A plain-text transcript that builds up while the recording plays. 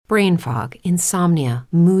brain fog, insomnia,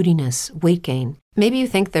 moodiness, weight gain. Maybe you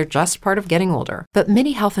think they're just part of getting older, but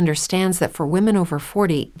MIDI Health understands that for women over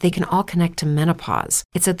 40, they can all connect to menopause.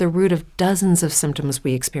 It's at the root of dozens of symptoms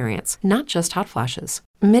we experience, not just hot flashes.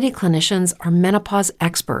 MIDI clinicians are menopause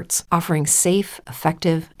experts, offering safe,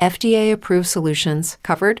 effective, FDA-approved solutions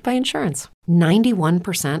covered by insurance.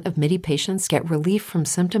 91% of MIDI patients get relief from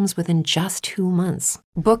symptoms within just 2 months.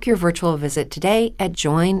 Book your virtual visit today at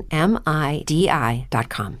joinmidi.com.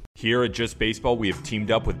 Here at Just Baseball, we have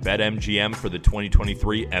teamed up with BetMGM for the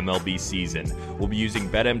 2023 MLB season. We'll be using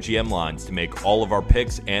BetMGM lines to make all of our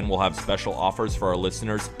picks, and we'll have special offers for our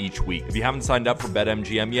listeners each week. If you haven't signed up for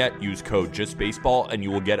BetMGM yet, use code JustBaseball, and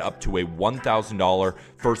you will get up to a $1,000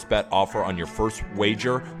 first bet offer on your first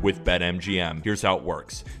wager with BetMGM. Here's how it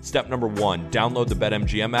works. Step number 1, download the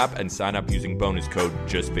BetMGM app and sign up using bonus code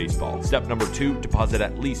JustBaseball. Step number 2, deposit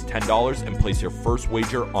at least $10 and place your first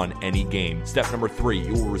wager on any game. Step number 3,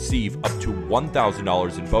 you will receive up to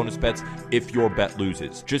 $1,000 in bonus bets if your bet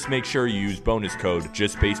loses. Just make sure you use bonus code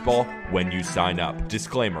JustBaseball when you sign up.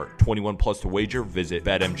 Disclaimer, 21 plus to wager. Visit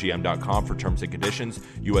BetMGM.com for terms and conditions.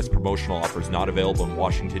 U.S. promotional offers not available in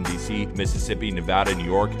Washington, D.C., Mississippi, Nevada, New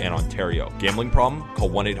York, and Ontario. Gambling problem? Call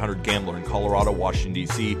 1-800-GAMBLER in Colorado, Washington,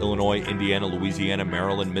 D.C., Illinois, Indiana, Louisiana,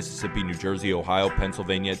 Maryland, Mississippi, New Jersey, Ohio,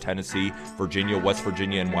 Pennsylvania, Tennessee, Virginia, West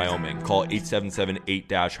Virginia, and Wyoming. Call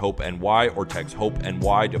 877-8-HOPE-NY or text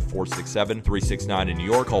HOPE-NY to 467-369 in New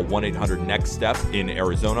York. Call 1-800-NEXT-STEP in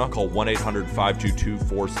Arizona. Call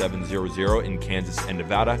 1-800-522-4700 in Kansas and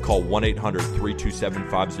Nevada. Call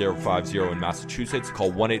 1-800-327-5050 in Massachusetts.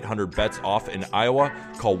 Call 1-800-BETS-OFF in Iowa.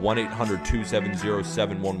 Call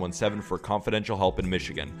 1-800-270-7117 for confidential help in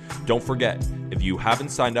Michigan. Don't forget, if you haven't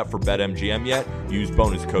signed up for BetMGM yet, use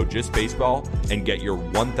bonus code JustBaseball and get your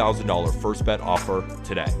 $1,000 first bet offer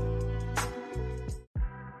today.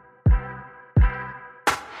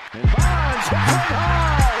 And Bonds hit one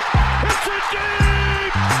high. It's a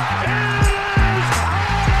deep. It is out of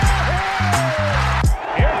here.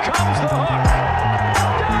 Here comes the hook.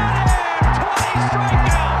 Got him. 20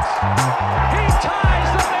 strikeouts. He ties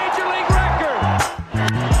the major league record.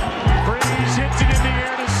 Freeze hits it in the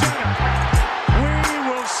air to center.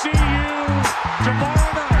 We will see you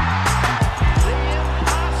tomorrow night. The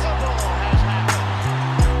impossible has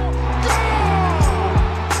happened. Goal!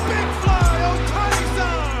 Big fly on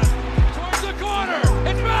Tyson. Towards the corner.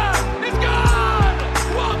 It's back. It's gone.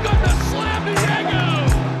 Welcome to Slam Diego.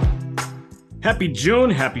 Happy June,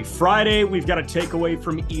 happy Friday. We've got a takeaway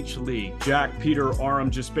from each league. Jack, Peter,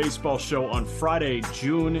 Aram, Just Baseball show on Friday,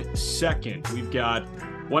 June 2nd. We've got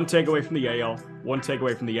one takeaway from the AL, one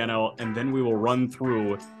takeaway from the NL, and then we will run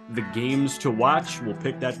through the games to watch. We'll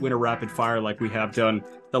pick that winner rapid fire like we have done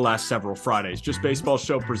the last several Fridays. Just Baseball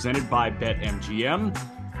show presented by BetMGM.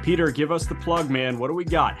 Peter, give us the plug, man. What do we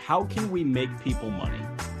got? How can we make people money?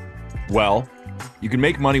 Well, you can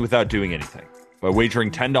make money without doing anything by wagering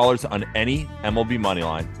 $10 on any MLB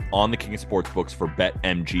moneyline on the King of Sportsbooks for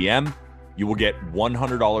BetMGM. You will get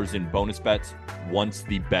 $100 in bonus bets once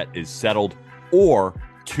the bet is settled, or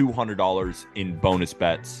 $200 in bonus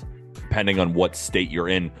bets, depending on what state you're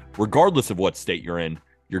in. Regardless of what state you're in,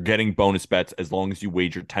 you're getting bonus bets as long as you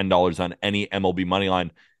wager $10 on any MLB moneyline.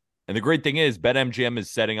 And the great thing is, BetMGM is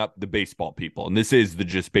setting up the baseball people. And this is the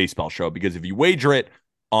Just Baseball show, because if you wager it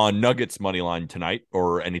on Nuggets moneyline tonight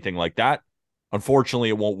or anything like that, unfortunately,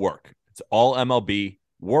 it won't work. It's all MLB.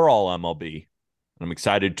 We're all MLB. And I'm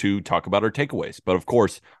excited to talk about our takeaways. But of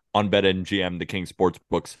course, on BetMGM, the King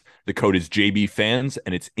Sportsbooks, the code is JBFans,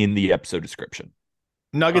 and it's in the episode description.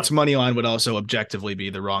 Nuggets money line would also objectively be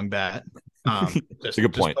the wrong bet. That's a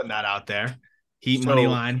good point. Just putting that out there. Heat money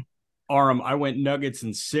line. Aram, I went Nuggets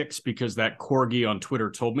in 6 because that corgi on Twitter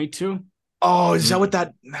told me to. Oh, is that what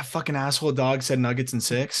that fucking asshole dog said? Nuggets in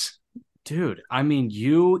 6? Dude, I mean,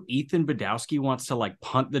 Ethan Badowski wants to like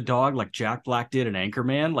punt the dog like Jack Black did in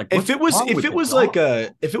Anchorman. Like, if it was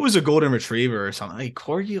a golden retriever or something, like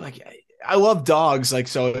corgi, like I love dogs, like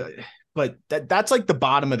so, but that's like the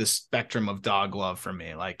bottom of the spectrum of dog love for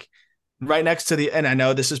me. Like right next to and I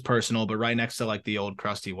know this is personal, but right next to like the old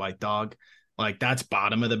crusty white dog, like that's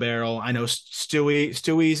bottom of the barrel. I know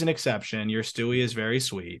Stewie's an exception. Your Stewie is very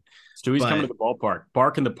sweet. Stewie's coming to the ballpark.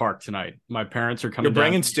 Bark in the park tonight. My parents are coming. You're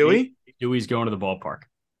bringing Stewie? Stewie's going to the ballpark.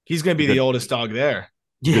 He's going to be the oldest dog there.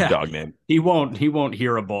 Yeah. Good dog name. He won't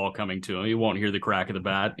hear a ball coming to him. He won't hear the crack of the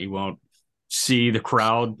bat. He won't see the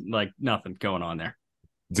crowd. Like nothing going on there.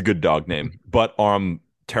 It's a good dog name. But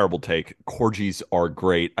terrible take. Corgis are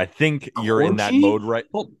great. I think you're in that mode, right?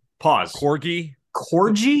 Well, pause. Corgi?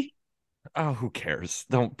 Oh, who cares?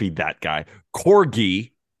 Don't be that guy.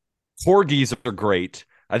 Corgis are great.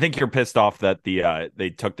 I think you're pissed off that they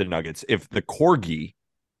took the Nuggets. If the Corgi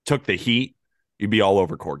took the Heat, you'd be all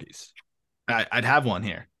over Corgis. I'd have one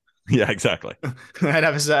here. Yeah, exactly. I'd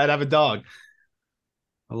have a dog.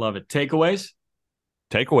 I love it. Takeaways?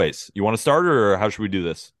 Takeaways. You want to start, or how should we do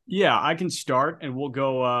this? Yeah, I can start, and we'll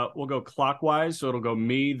go clockwise. So it'll go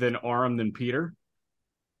me, then Aram, then Peter.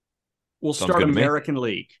 We'll Sounds start good to me. American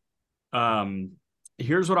League.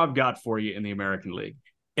 Here's what I've got for you in the American League.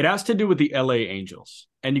 It has to do with the LA Angels.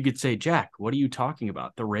 And you could say, Jack, what are you talking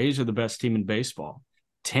about? The Rays are the best team in baseball.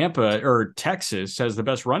 Texas has the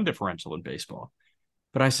best run differential in baseball.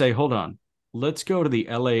 But I say, hold on, let's go to the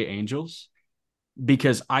LA Angels,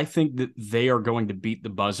 because I think that they are going to beat the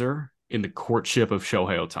buzzer in the courtship of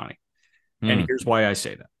Shohei Ohtani. And here's why I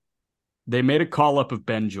say that. They made a call-up of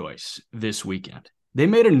Ben Joyce this weekend. They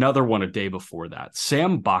made another one a day before that.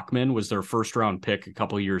 Sam Bachman was their first-round pick a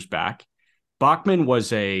couple of years back. Bachman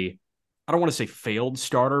was I don't want to say failed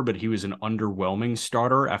starter, but he was an underwhelming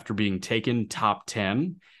starter after being taken top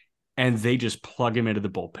 10, and they just plug him into the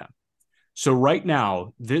bullpen. So right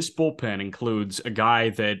now, this bullpen includes a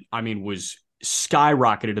guy that, was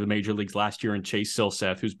skyrocketed to the major leagues last year in Chase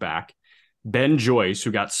Silseth, who's back, Ben Joyce,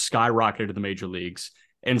 who got skyrocketed to the major leagues,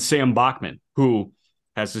 and Sam Bachman, who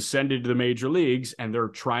has ascended to the major leagues, and they're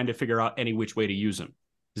trying to figure out any which way to use him.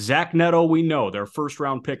 Zach Neto, we know, their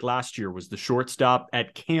first-round pick last year was the shortstop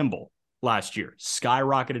at Campbell last year,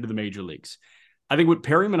 skyrocketed to the major leagues. I think what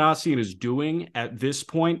Perry Manassian is doing at this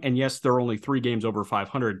point, and yes, they're only 3 games over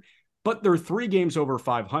 500, but they're 3 games over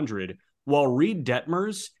 500, while Reed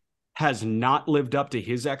Detmers has not lived up to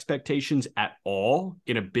his expectations at all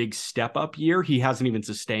in a big step-up year. He hasn't even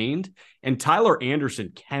sustained. And Tyler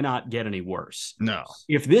Anderson cannot get any worse. No.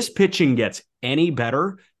 If this pitching gets any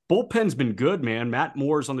better, bullpen's been good, man. Matt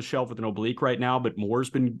Moore's on the shelf with an oblique right now, but Moore's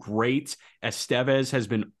been great. Estevez has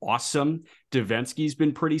been awesome. Davinsky's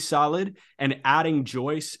been pretty solid. And adding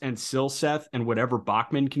Joyce and Silseth and whatever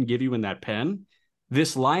Bachman can give you in that pen,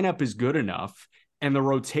 this lineup is good enough. And the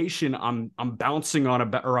rotation, I'm banking on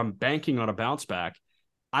a bounce back.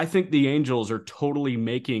 I think the Angels are totally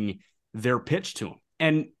making their pitch to him.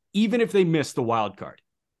 And even if they miss the wild card,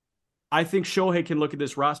 I think Shohei can look at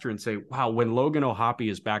this roster and say, wow, when Logan O'Hoppe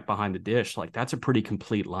is back behind the dish, like, that's a pretty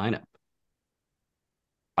complete lineup.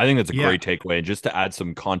 I think that's a great takeaway. And just to add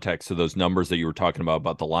some context to those numbers that you were talking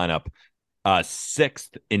about the lineup,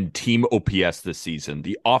 6th in team OPS this season.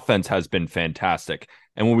 The offense has been fantastic.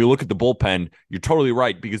 And when we look at the bullpen, you're totally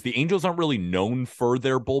right, because the Angels aren't really known for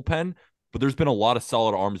their bullpen, but there's been a lot of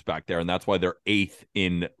solid arms back there, and that's why they're 8th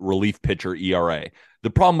in relief pitcher ERA. The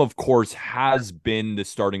problem, of course, has been the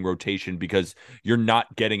starting rotation, because you're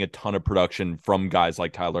not getting a ton of production from guys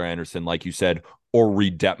like Tyler Anderson, like you said, or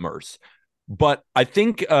Reed Detmers. But I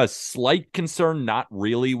think a slight concern, not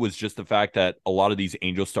really, was just the fact that a lot of these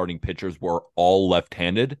Angels starting pitchers were all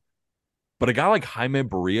left-handed. But a guy like Jaime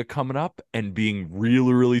Barria coming up and being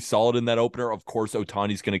really, really solid in that opener, of course,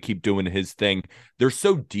 Ohtani's going to keep doing his thing. They're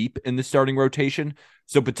so deep in the starting rotation.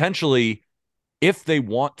 So potentially, if they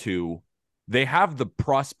want to, they have the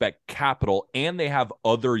prospect capital and they have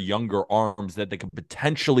other younger arms that they can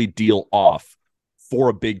potentially deal off for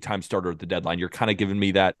a big-time starter at the deadline. You're kind of giving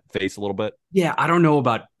me that face a little bit. Yeah, I don't know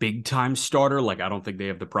about big-time starter. Like, I don't think they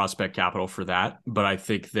have the prospect capital for that. But I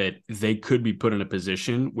think that they could be put in a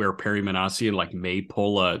position where Perry Manassian may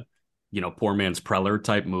pull a, poor man's Preller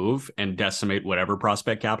type move and decimate whatever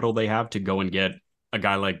prospect capital they have to go and get a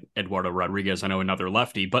guy like Eduardo Rodriguez. I know, another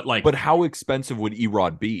lefty, but how expensive would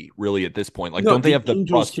Erod be really at this point? No, don't they have the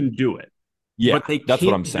Angels can do it? Yeah, but they that's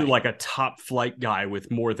what I'm saying. Do a top flight guy with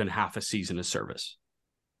more than half a season of service.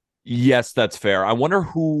 Yes, that's fair. I wonder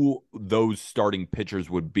who those starting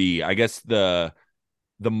pitchers would be. I guess the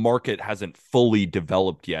market hasn't fully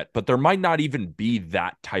developed yet, but there might not even be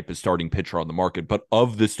that type of starting pitcher on the market. But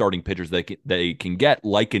of the starting pitchers they can get,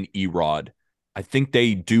 like an Erod, I think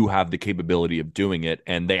they do have the capability of doing it,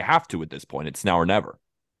 and they have to at this point. It's now or never.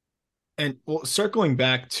 And circling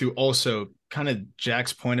back to also kind of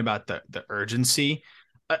Jack's point about the urgency,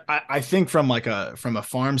 I think from a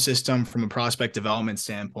farm system, from a prospect development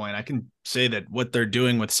standpoint, I can say that what they're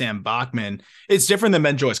doing with Sam Bachman, it's different than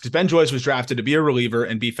Ben Joyce, because Ben Joyce was drafted to be a reliever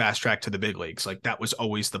and be fast tracked to the big leagues. Like, that was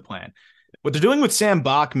always the plan. What they're doing with Sam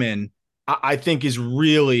Bachman, I think, is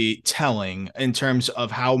really telling in terms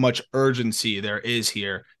of how much urgency there is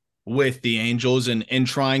here with the Angels and in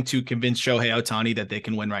trying to convince Shohei Ohtani that they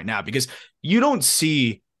can win right now, because you don't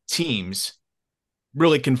see teams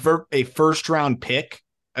really convert a first-round pick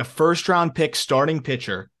starting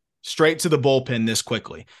pitcher straight to the bullpen this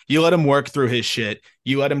quickly. You let him work through his shit.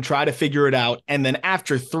 You let him try to figure it out. And then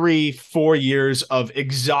after 3-4 years of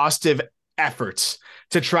exhaustive efforts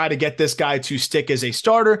to try to get this guy to stick as a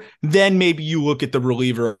starter, then maybe you look at the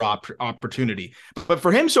reliever opportunity. But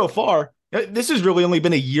for him so far, this has really only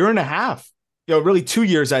been a year and a half. Really 2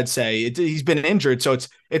 years, I'd say. He's been injured. So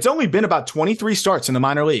it's only been about 23 starts in the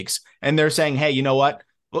minor leagues. And they're saying, hey, you know what?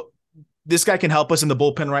 Look, this guy can help us in the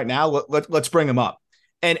bullpen right now. Let's bring him up.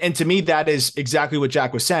 And to me, that is exactly what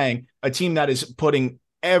Jack was saying. A team that is putting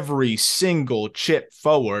every single chip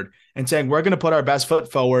forward and saying, we're going to put our best foot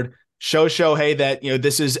forward, show Shohei that,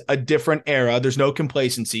 this is a different era. There's no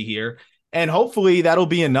complacency here. And hopefully that'll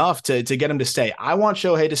be enough to get him to stay. I want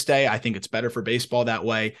Shohei to stay. I think it's better for baseball that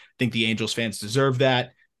way. I think the Angels fans deserve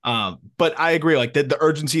that. But I agree, like the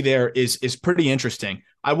urgency there is pretty interesting.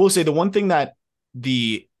 I will say the one thing that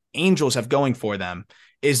the Angels have going for them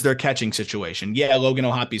is their catching situation. Yeah, Logan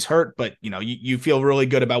O'Hoppy's hurt, but you feel really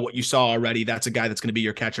good about what you saw already. That's a guy that's going to be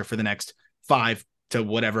your catcher for the next 5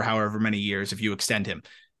 to however many years if you extend him.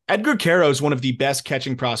 Edgar Caro is one of the best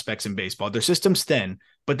catching prospects in baseball. Their system's thin,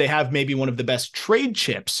 but they have maybe one of the best trade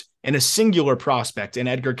chips in a singular prospect in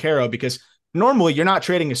Edgar Caro, because normally you're not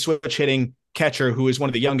trading a switch hitting catcher who is one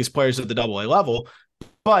of the youngest players at the AA level,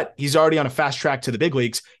 but he's already on a fast track to the big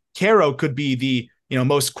leagues. Caro could be the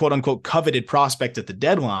most quote unquote coveted prospect at the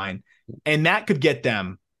deadline. And that could get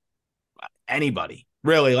them anybody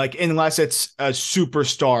really, like, unless it's a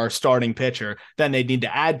superstar starting pitcher, then they need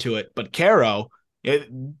to add to it. But Caro,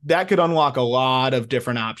 that could unlock a lot of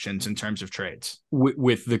different options in terms of trades.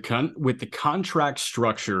 With the contract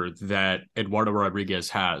structure that Eduardo Rodriguez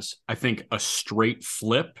has, I think a straight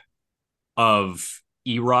flip of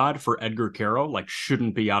Erod for Edgar Caro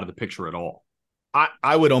shouldn't be out of the picture at all.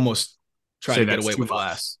 I would almost try to get away with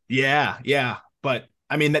less. Yeah. But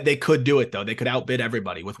I mean, that they could do it though. They could outbid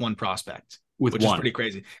everybody with one prospect, which is pretty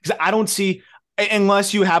crazy. Because I don't see,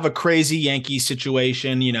 unless you have a crazy Yankees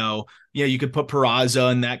situation, you could put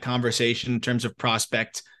Peraza in that conversation in terms of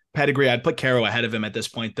prospect pedigree. I'd put Caro ahead of him at this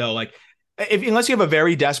point, though. Unless you have a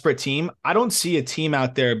very desperate team, I don't see a team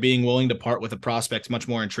out there being willing to part with a prospect much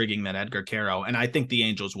more intriguing than Edgar Caro. And I think the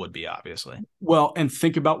Angels would be, obviously. Well, and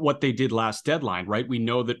think about what they did last deadline, right? We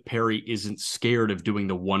know that Perry isn't scared of doing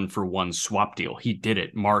the 1-for-1 swap deal. He did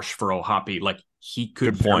it. Marsh for O'Hoppy. He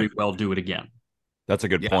could very well do it again. That's a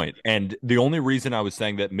good point. And the only reason I was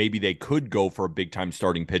saying that maybe they could go for a big time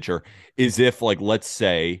starting pitcher is if, let's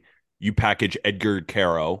say you package Edgar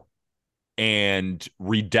Caro and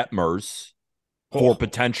Reed Detmers for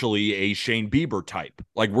potentially a Shane Bieber type.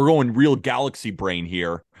 We're going real galaxy brain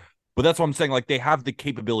here. But that's what I'm saying. They have the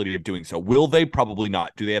capability of doing so. Will they? Probably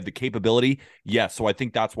not. Do they have the capability? Yes. So I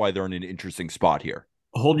think that's why they're in an interesting spot here.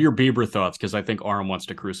 Hold your Bieber thoughts, because I think Aram wants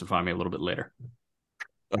to crucify me a little bit later.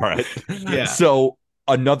 All right. Yeah. So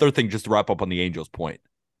another thing, just to wrap up on the Angels point,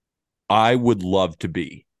 I would love to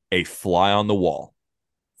be a fly on the wall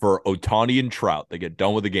for Ohtani and Trout. They get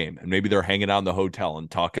done with the game, and maybe they're hanging out in the hotel and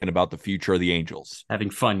talking about the future of the Angels. Having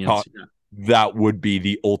fun, yes. That would be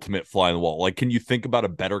the ultimate fly on the wall. Can you think about a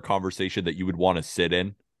better conversation that you would want to sit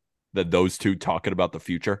in than those two talking about the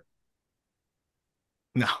future?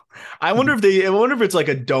 No. I wonder if it's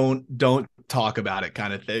a don't talk about it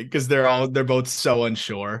kind of thing, because they're both so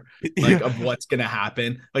unsure of what's gonna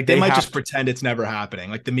happen. They might just pretend it's never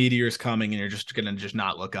happening. The meteor's coming and you're just gonna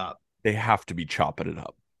not look up. They have to be chopping it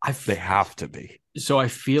up. They have to be. So I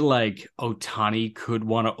feel like Ohtani could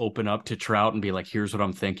want to open up to Trout and be like, here's what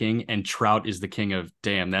I'm thinking. And Trout is the king of,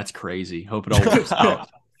 damn, that's crazy. Hope it all works out.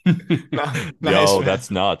 Yo,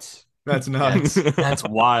 that's nuts. That's nuts. That's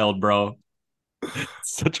wild, bro.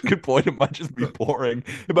 Such a good point. It might just be boring.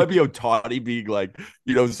 It might be Ohtani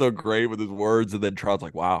being so great with his words, and then Trout's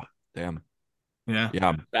like, wow, damn. Yeah.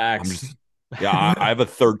 Facts. I have a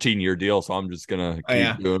 13-year deal, so I'm just gonna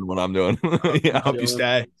keep doing what I'm doing. I hope you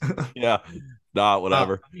stay. Yeah. Nah,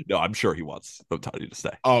 whatever. No, I'm sure he wants Ohtani to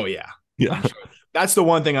stay. Oh yeah. Yeah. Sure. That's the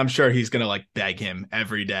one thing I'm sure he's gonna beg him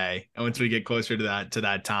every day once we get closer to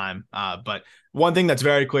that time. But one thing that's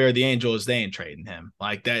very clear, the Angels, they ain't trading him.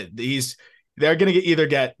 They're going to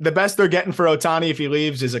get the best they're getting for Ohtani if he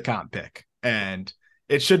leaves is a comp pick. And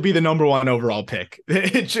it should be the number 1 overall pick.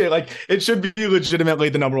 It should be legitimately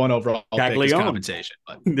the number 1 overall pick as compensation.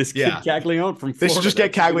 But this kid Caglione from Florida. They should just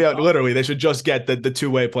get Caglione. Literally, they should just get the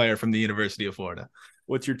two-way player from the University of Florida.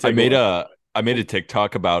 What's your take? I made a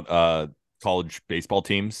TikTok about college baseball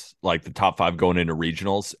teams, the top 5 going into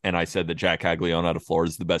regionals, and I said that Jack Caglione out of Florida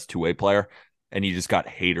is the best two-way player. And he just got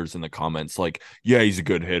haters in the comments yeah, he's a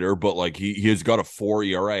good hitter, but he has got a 4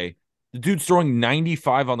 ERA. The dude's throwing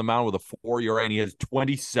 95 on the mound with a 4 ERA, and he has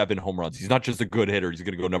 27 home runs. He's not just a good hitter. He's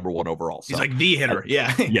going to go number 1 overall. So. He's the hitter.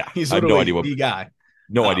 Yeah. He's I have no idea the guy.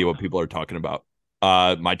 No idea what people are talking about.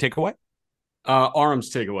 My takeaway? Aram's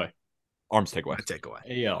takeaway. Arms takeaway. My takeaway.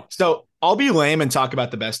 Yeah. So I'll be lame and talk about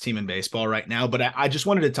the best team in baseball right now, but I just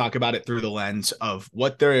wanted to talk about it through the lens of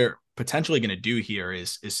what they're potentially going to do here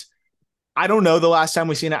is I don't know the last time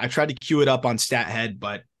we've seen it. I tried to queue it up on StatHead,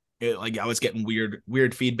 but I was getting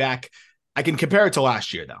weird feedback. I can compare it to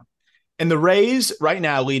last year though. And the Rays right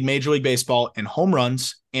now lead Major League Baseball in home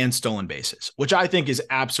runs and stolen bases, which I think is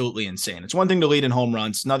absolutely insane. It's one thing to lead in home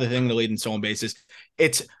runs, another thing to lead in stolen bases.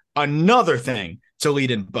 It's another thing to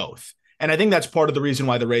lead in both. And I think that's part of the reason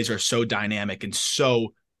why the Rays are so dynamic and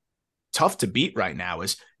so tough to beat right now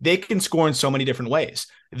is they can score in so many different ways.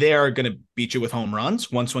 They are going to beat you with home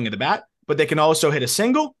runs, one swing of the bat, but they can also hit a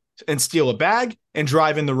single and steal a bag and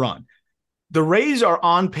drive in the run. The Rays are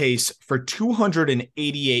on pace for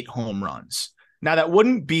 288 home runs. Now, that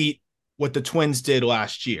wouldn't beat what the Twins did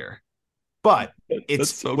last year, but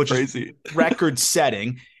it's so crazy. Record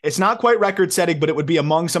setting. It's not quite record setting, but it would be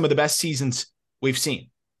among some of the best seasons we've seen.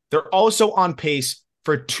 They're also on pace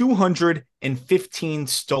for 215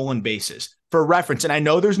 stolen bases. For reference, and I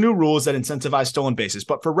know there's new rules that incentivize stolen bases,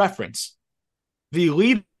 but for reference, the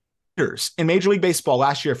leaders in Major League Baseball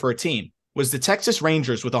last year for a team was the Texas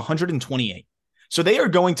Rangers with 128. So they are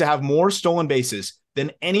going to have more stolen bases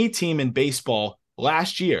than any team in baseball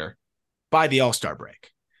last year by the All-Star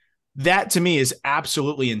break. That to me is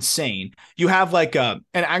absolutely insane. You have and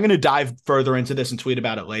I'm going to dive further into this and tweet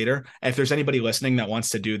about it later. If there's anybody listening that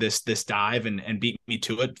wants to do this dive and beat me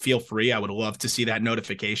to it, feel free. I would love to see that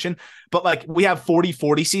notification. But we have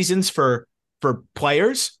 40-40 seasons for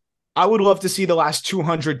players. I would love to see the last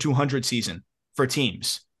 200 season for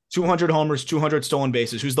teams. 200 homers, 200 stolen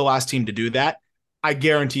bases. Who's the last team to do that? I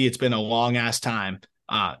guarantee it's been a long ass time,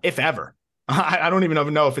 if ever. I don't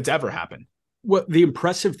even know if it's ever happened. Well, the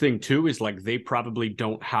impressive thing, too, is they probably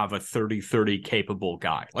don't have a 30-30 capable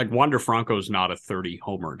guy. Wander Franco's not a 30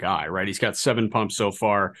 homer guy, right? He's got 7 pumps so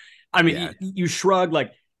far. I mean, you shrug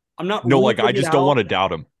I'm not. No, I just don't want to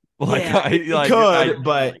doubt him. I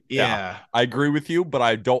agree with you, but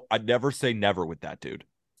I'd never say never with that dude.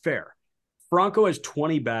 Fair. Franco has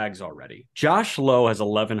 20 bags already. Josh Lowe has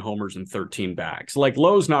 11 homers and 13 bags.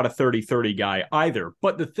 Lowe's not a 30-30 guy either.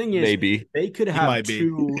 But the thing is, maybe they could have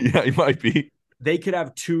two. Yeah, he might be. They could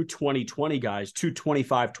have two 20-20 guys, two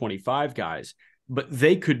 25-25 guys, but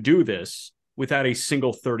they could do this without a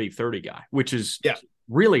single 30-30 guy, which is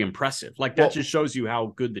really impressive. That just shows you how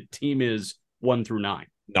good the team is 1 through 9.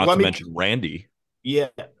 Not to mention Randy. Yeah.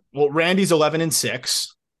 Well, Randy's 11-6.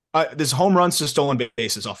 This home runs to stolen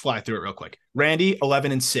bases. I'll fly through it real quick. Randy,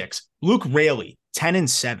 11-6. Luke Raley,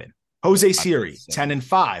 10-7. Jose Siri,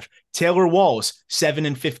 10-5. Taylor Walls,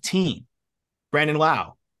 7-15. Brandon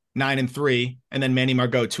Lau, 9-3. And then Manny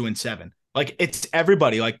Margot, 2-7. It's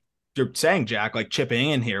everybody, you're saying, Jack, chipping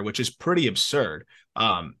in here, which is pretty absurd.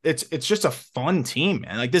 It's just a fun team,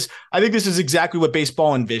 man. This, I think this is exactly what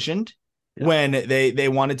baseball envisioned when they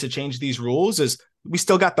wanted to change these rules. Is we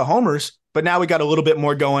still got the homers, but now we got a little bit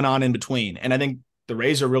more going on in between. And I think the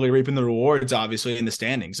Rays are really reaping the rewards, obviously, in the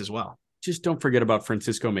standings as well. Just don't forget about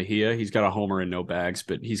Francisco Mejia. He's got a homer and no bags,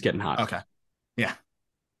 but he's getting hot. Okay. Yeah.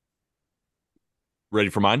 Ready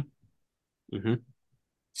for mine? Mm-hmm.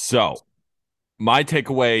 So my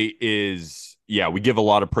takeaway is, we give a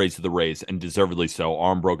lot of praise to the Rays, and deservedly so.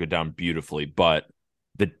 Arm broke it down beautifully, but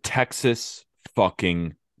the Texas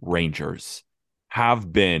fucking Rangers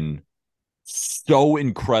have been so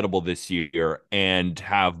incredible this year and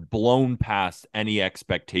have blown past any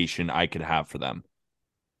expectation I could have for them.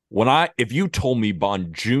 If you told me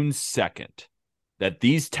on June 2nd that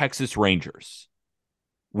these Texas Rangers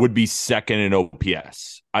would be second in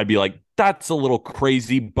OPS, I'd be like, that's a little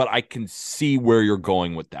crazy, but I can see where you're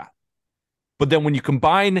going with that. But then when you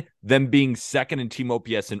combine them being second in team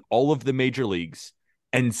OPS in all of the major leagues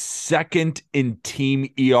and second in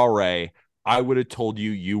team ERA, I would have told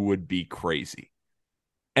you would be crazy.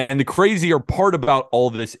 And the crazier part about all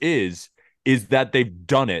this is that they've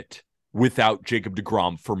done it without Jacob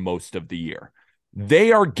deGrom for most of the year.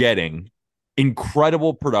 They are getting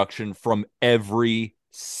incredible production from every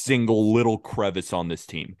single little crevice on this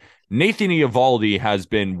team. Nathan Eovaldi has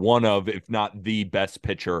been one of, if not the best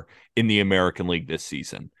pitcher in the American League this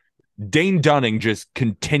season. Dane Dunning just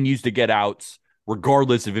continues to get outs,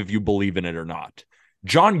 regardless of if you believe in it or not.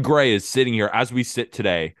 John Gray is sitting here as we sit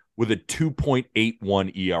today with a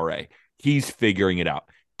 2.81 ERA. He's figuring it out.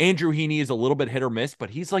 Andrew Heaney is a little bit hit or miss, but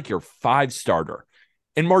he's like your 5 starter.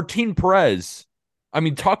 And Martin Perez,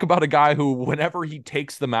 talk about a guy who, whenever he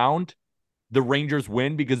takes the mound, the Rangers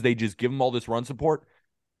win because they just give him all this run support.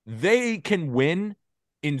 They can win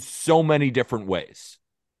in so many different ways,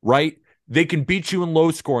 right? They can beat you in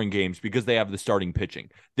low-scoring games because they have the starting pitching.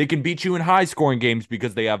 They can beat you in high-scoring games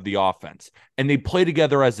because they have the offense. And they play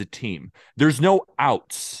together as a team. There's no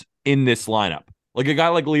outs in this lineup. Like a guy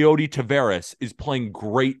like Leody Taveras is playing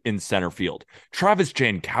great in center field. Travis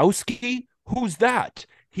Jankowski, who's that?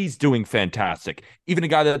 He's doing fantastic. Even a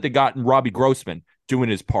guy that they got in Robbie Grossman doing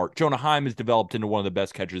his part. Jonah Heim has developed into one of the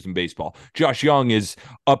best catchers in baseball. Josh Young is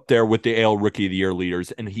up there with the AL Rookie of the Year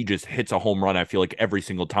leaders, and he just hits a home run, I feel like, every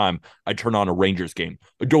single time I turn on a Rangers game.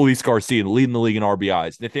 Adolis Garcia leading the league in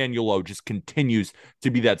RBIs. Nathaniel Lowe just continues to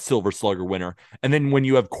be that Silver Slugger winner. And then when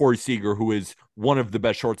you have Corey Seager, who is one of the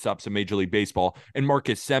best shortstops in Major League Baseball, and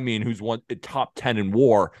Marcus Semien, who's one top 10 in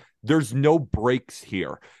WAR, there's no breaks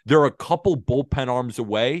here. They're a couple bullpen arms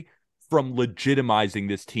away from legitimizing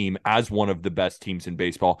this team as one of the best teams in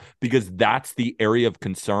baseball, because that's the area of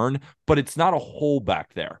concern, but it's not a hole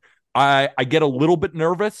back there. I get a little bit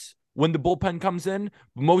nervous when the bullpen comes in.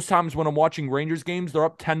 Most times when I'm watching Rangers games, they're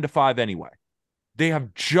up 10-5 anyway. They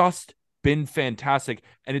have just been fantastic,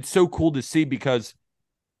 and it's so cool to see because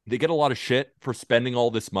they get a lot of shit for spending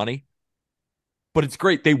all this money, but it's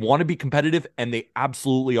great. They want to be competitive, and they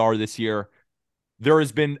absolutely are this year. There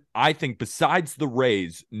has been, I think, besides the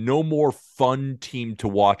Rays, no more fun team to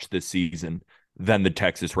watch this season than the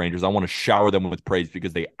Texas Rangers. I want to shower them with praise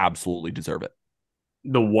because they absolutely deserve it.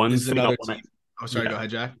 The one thing I want to... Oh, sorry, go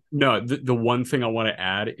ahead, Jack. No, the one thing I want to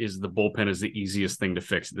add is the bullpen is the easiest thing to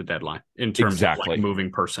fix at the deadline in terms of like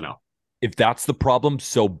moving personnel. If that's the problem,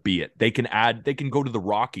 so be it. They can go to the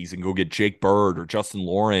Rockies and go get Jake Bird or Justin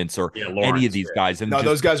Lawrence or any of these guys. And no,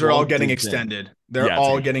 those guys are all getting extended. They're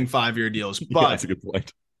all getting 5-year deals. But that's a good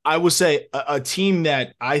point. I would say a team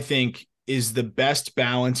that I think is the best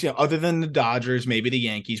balance, other than the Dodgers, maybe the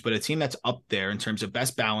Yankees, but a team that's up there in terms of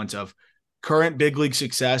best balance of current big league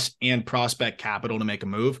success and prospect capital to make a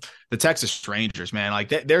move. The Texas Rangers, man, like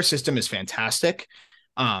their system is fantastic.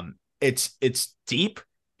 It's deep.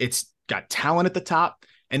 It's got talent at the top,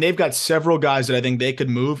 and they've got several guys that I think they could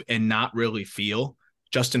move and not really feel.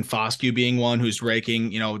 Justin Foscue being one who's raking, AA,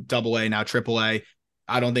 now AAA.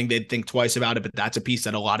 I don't think they'd think twice about it, but that's a piece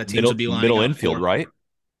that a lot of teams would be lining middle up infield, for. right?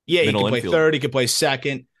 Yeah, he can play third, he could play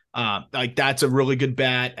second. Like that's a really good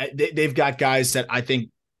bat. They've got guys that I think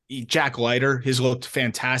Jack Leiter has looked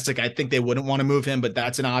fantastic. I think they wouldn't want to move him, but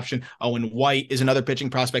that's an option. Owen White is another pitching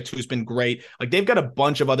prospect who's been great. Like they've got a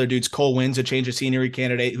bunch of other dudes. Cole Wynn's a change of scenery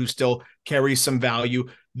candidate who still carries some value.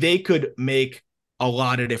 They could make a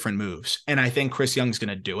lot of different moves, and I think Chris Young's going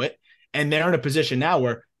to do it. And they're in a position now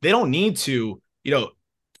where they don't need to,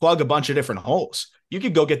 plug a bunch of different holes. You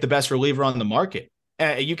could go get the best reliever on the market.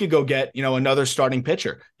 You could go get, another starting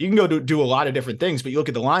pitcher. You can go do a lot of different things, but you look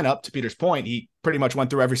at the lineup, to Peter's point, he pretty much went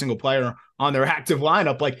through every single player on their active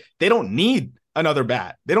lineup. Like they don't need another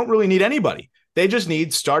bat. They don't really need anybody. They just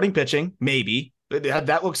need starting pitching, maybe.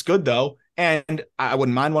 That looks good though. And I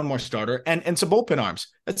wouldn't mind one more starter and some bullpen arms.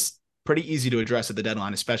 That's pretty easy to address at the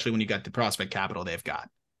deadline, especially when you got the prospect capital they've got.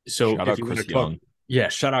 So shout out Chris Young.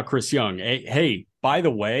 Shout out Chris Young. Hey, by the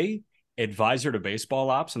way, advisor to baseball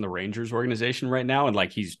ops in the Rangers organization right now. And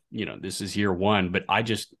like he's, this is year one, but I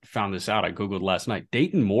just found this out. I Googled last night.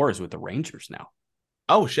 Dayton Moore is with the Rangers now.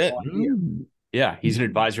 Oh, shit. Yeah, he's an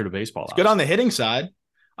advisor to baseball ops. Good on the hitting side.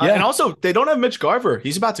 Yeah. And also, they don't have Mitch Garver.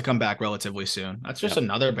 He's about to come back relatively soon. That's just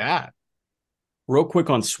another bat. Real quick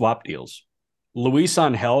on swap deals. Luis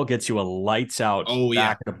Angel gets you a lights out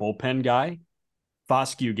back of the bullpen guy.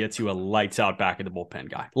 Foscue gets you a lights out back of the bullpen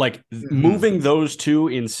guy. Like moving those two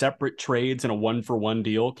in separate trades in a 1-for-1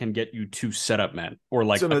 deal can get you 2 setup men or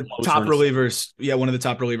like the top relievers. Yeah, one of the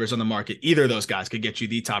top relievers on the market. Either of those guys could get you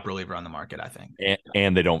the top reliever on the market, I think.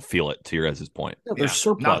 And they don't feel it, to your guys' point. Yeah, they're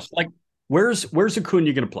surplus. Like where's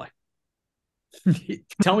Acuna going to play?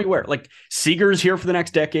 Tell me where. Like Seager's here for the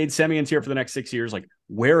next decade. Semien's here for the next 6 years. Like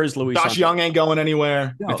where is Luis? Josh Young ain't going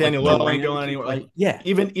anywhere. No, Nathaniel Lowe ain't going anywhere. Like,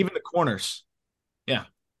 even the corners. Yeah.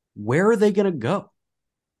 Where are they going to go?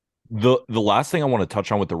 The last thing I want to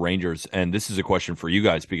touch on with the Rangers, and this is a question for you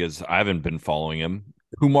guys because I haven't been following him.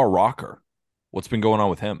 Kumar Rocker, what's been going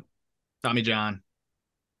on with him? Tommy John.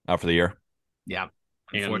 Out for the year? Yeah.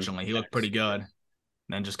 Unfortunately, he looked pretty good. And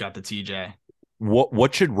then just got the TJ.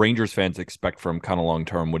 What should Rangers fans expect from kind of long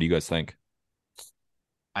term? What do you guys think?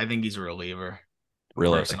 I think he's a reliever.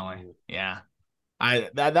 Really? Personally. Yeah.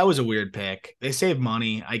 That was a weird pick. They save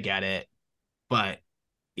money. I get it. But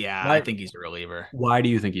yeah, I think he's a reliever. Why do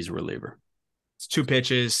you think he's a reliever? It's 2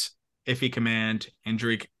 pitches, iffy command,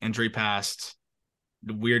 injury past,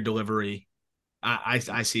 weird delivery. I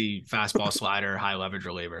see fastball slider, high leverage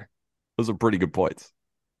reliever. Those are pretty good points.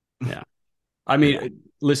 Yeah. I mean,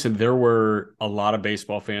 Listen, there were a lot of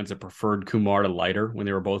baseball fans that preferred Kumar to Leiter when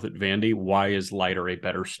they were both at Vandy. Why is Leiter a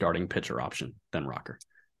better starting pitcher option than Rocker? I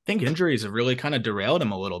think injuries have really kind of derailed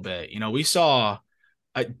him a little bit. You know, we saw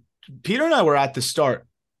Peter and I were at the start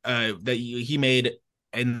that he made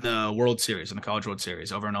in the World Series, in the College World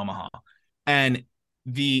Series over in Omaha. And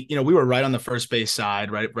we were right on the first base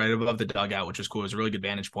side, right above the dugout, which was cool. It was a really good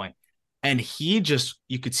vantage point. And you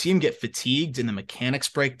could see him get fatigued and the mechanics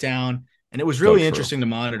break down. And it was really interesting to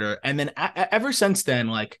monitor. And then ever since then,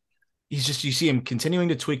 like, you see him continuing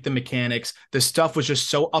to tweak the mechanics. The stuff was just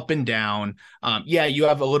so up and down. You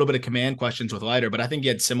have a little bit of command questions with Leiter, but I think you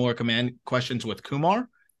had similar command questions with Kumar.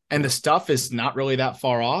 And the stuff is not really that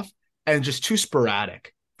far off and just too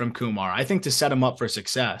sporadic from Kumar. I think to set him up for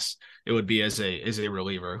success, it would be as a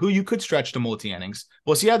reliever who you could stretch to multi innings.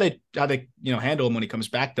 We'll see how they handle him when he comes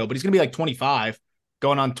back, though. But he's going to be like 25,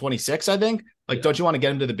 going on 26, I think. Don't you want to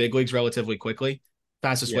get him to the big leagues relatively quickly?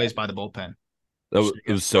 Fastest way is by the bullpen.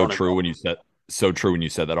 It was so true when you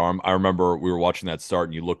said that, Arm. I remember we were watching that start,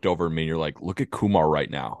 and you looked over at me, and you're like, "Look at Kumar right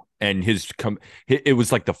now." And it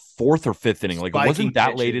was like the fourth or fifth inning. Like, it wasn't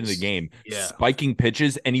that late in the game. Yeah. Spiking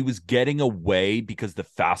pitches, and he was getting away because the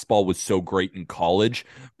fastball was so great in college.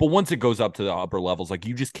 But once it goes up to the upper levels, like,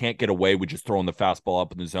 you just can't get away with just throwing the fastball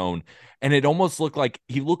up in the zone. And it almost looked like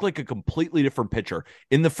he looked like a completely different pitcher.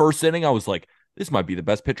 In the first inning, I was like, this might be the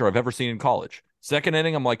best pitcher I've ever seen in college. Second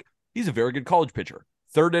inning, I'm like, he's a very good college pitcher.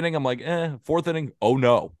 Third inning, I'm like, Fourth inning, oh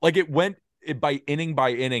no. Like, it went by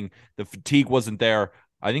inning, the fatigue wasn't there.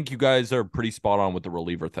 I think you guys are pretty spot on with the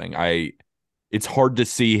reliever thing. It's hard to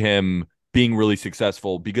see him being really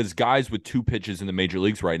successful because guys with two pitches in the major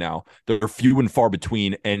leagues right now, they're few and far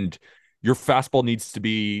between, and your fastball needs to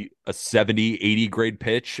be a 70, 80 grade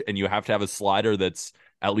pitch, and you have to have a slider that's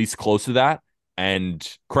at least close to that. And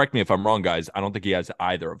correct me if I'm wrong, guys, I don't think he has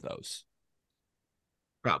either of those.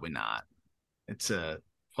 Probably not. It's a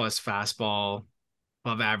plus fastball,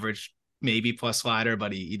 above average, maybe plus slider,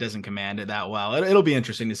 but he doesn't command it that well. It'll be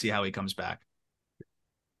interesting to see how he comes back.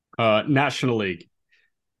 National League.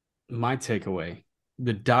 My takeaway,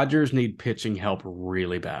 the Dodgers need pitching help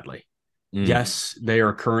really badly. Yes, they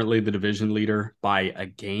are currently the division leader by a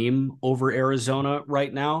game over Arizona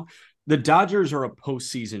right now. The Dodgers are a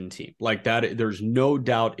postseason team. Like that, there's no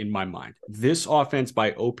doubt in my mind. This offense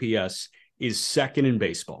by OPS is second in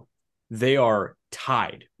baseball. They are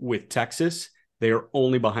tied with Texas. They are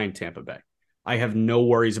only behind Tampa Bay. I have no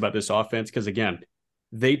worries about this offense because, again,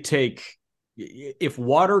 if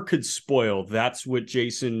water could spoil, that's what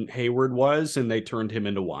Jason Hayward was, and they turned him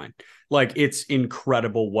into wine. Like, it's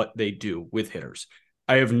incredible what they do with hitters.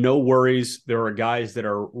 I have no worries. There are guys that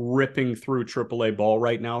are ripping through AAA ball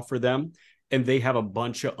right now for them, and they have a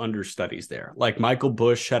bunch of understudies there. Like, Michael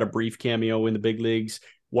Busch had a brief cameo in the big leagues.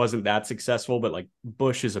 Wasn't that successful, but like,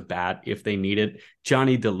 Bush is a bat if they need it.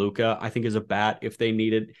 Johnny DeLuca, I think, is a bat if they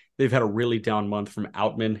need it. They've had a really down month from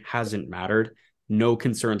Outman. Hasn't mattered. No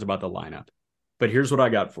concerns about the lineup. But here's what I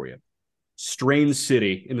got for you. Strain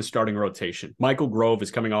City in the starting rotation. Michael Grove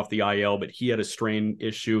is coming off the IL, but he had a strain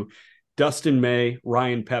issue. Dustin May,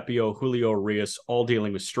 Ryan Pepio, Julio Urias, all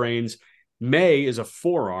dealing with strains. May is a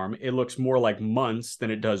forearm. It looks more like months than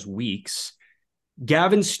it does weeks.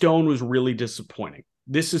 Gavin Stone was really disappointing.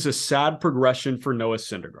 This is a sad progression for Noah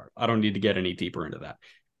Syndergaard. I don't need to get any deeper into that.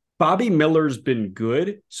 Bobby Miller's been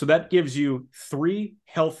good, so that gives you three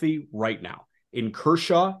healthy right now in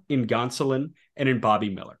Kershaw, in Gonsolin, and in Bobby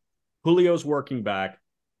Miller. Julio's working back.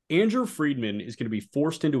 Andrew Friedman is going to be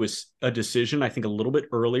forced into a decision, I think, a little bit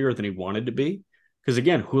earlier than he wanted to be. Because,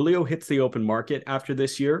 again, Julio hits the open market after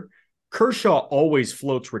this year. Kershaw always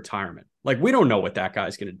floats retirement. Like, we don't know what that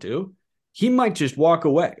guy's going to do. He might just walk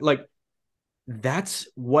away. Like, that's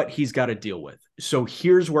what he's got to deal with. So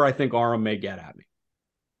here's where I think Aram may get at me.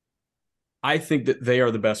 I think that they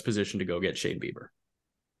are the best position to go get Shane Bieber.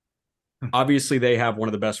 Obviously, they have one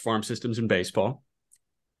of the best farm systems in baseball.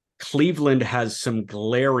 Cleveland has some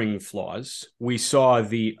glaring flaws. We saw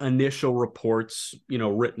the initial reports,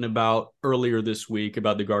 written about earlier this week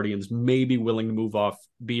about the Guardians maybe willing to move off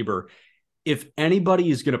Bieber. If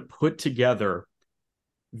anybody is going to put together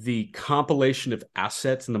the compilation of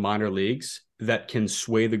assets in the minor leagues that can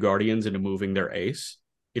sway the Guardians into moving their ace,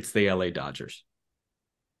 it's the LA Dodgers.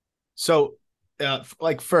 So,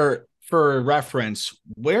 for reference,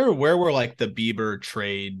 where were like the Bieber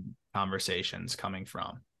trade conversations coming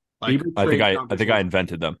from? Like, I think I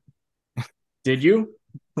invented them. Did you?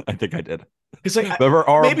 I think I did. Because remember,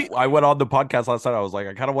 I went on the podcast last night. I was like,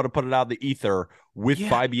 I kind of want to put it out in the ether with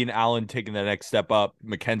Bibee and Allen taking the next step up,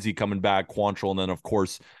 McKenzie coming back, Quantrill, and then of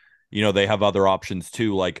course, they have other options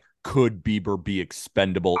too. Like, could Bieber be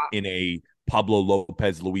expendable in a Pablo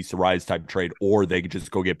Lopez, Luis Ariz type trade, or they could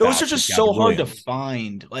just go get those back are just to so Gavin hard to Williams.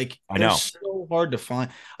 find. Like I they're know. so hard to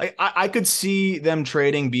find. I could see them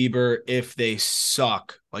trading Bieber if they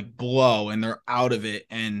suck, like blow, and they're out of it,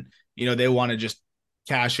 and they want to just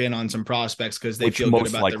cash in on some prospects because they Which feel good most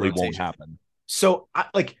about likely their won't rotation. happen. So,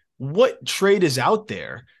 what trade is out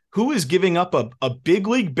there? Who is giving up a big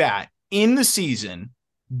league bat in the season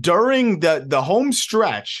during the home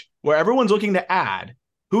stretch where everyone's looking to add?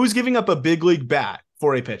 Who's giving up a big league bat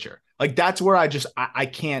for a pitcher? Like that's where I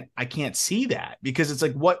can't see that, because it's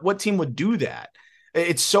like what team would do that?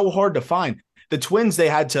 It's so hard to find. The Twins, they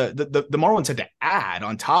had to the Marlins had to add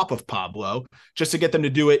on top of Pablo just to get them to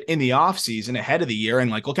do it in the offseason ahead of the year. And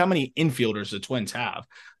like, look how many infielders the Twins have.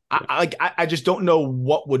 I just don't know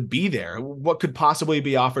what would be there. What could possibly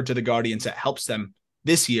be offered to the Guardians that helps them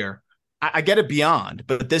this year? I get it beyond,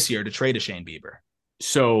 but this year to trade a Shane Bieber.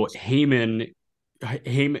 So Heyman,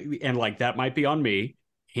 and like that might be on me.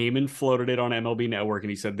 Heyman floated it on MLB Network, and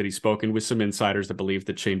he said that he's spoken with some insiders that believe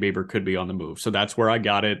that Shane Bieber could be on the move. So that's where I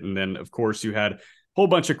got it. And then, of course, you had a whole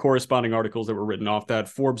bunch of corresponding articles that were written off that.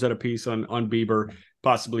 Forbes had a piece on Bieber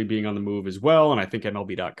possibly being on the move as well. And I think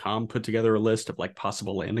MLB.com put together a list of like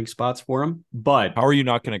possible landing spots for him. But how are you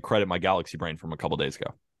not going to credit my Galaxy brain from a couple days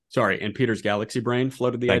ago? Sorry, and Peter's Galaxy brain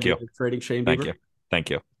floated the idea of trading Shane Bieber. Thank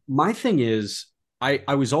you. My thing is,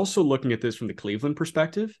 I was also looking at this from the Cleveland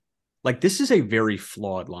perspective. Like, this is a very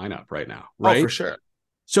flawed lineup right now, right? Oh, for sure.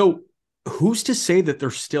 So who's to say that they're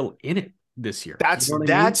still in it this year?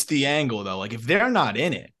 That's the angle, though. Like, if they're not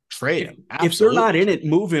in it, trade him. If they're not in it,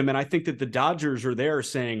 move him. And I think that the Dodgers are there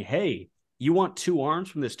saying, hey, you want 2 arms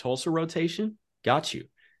from this Tulsa rotation? Got you.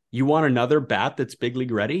 You want another bat that's big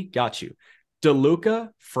league ready? Got you. DeLuca,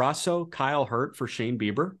 Frasso, Kyle Hurt for Shane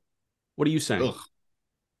Bieber. What are you saying? Ugh.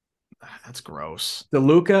 That's gross.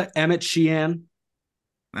 DeLuca, Emmett Sheehan.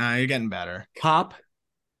 Nah, you're getting better. Cop.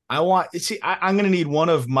 I'm going to need one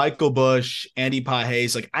of Michael Busch, Andy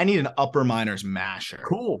Pages. Like, I need an upper minors masher.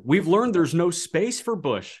 Cool. We've learned there's no space for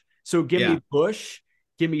Busch. So give me Busch,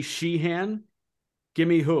 give me Sheehan, give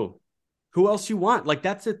me who? Who else you want? Like,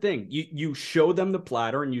 that's the thing. You show them the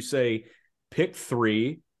platter and you say, pick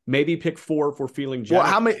 3, maybe pick 4 if we're feeling generous.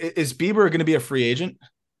 Well, how many is Bieber going to be a free agent?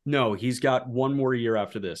 No, he's got 1 more year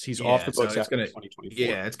after this. He's off the books after 2024.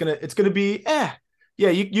 Yeah, it's gonna be Yeah,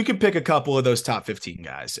 you can pick a couple of those top 15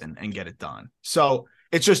 guys and get it done. So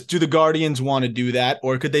it's just, do the Guardians want to do that,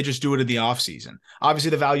 or could they just do it in the offseason? Obviously,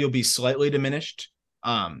 the value will be slightly diminished.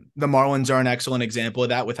 The Marlins are an excellent example of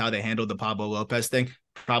that with how they handled the Pablo Lopez thing.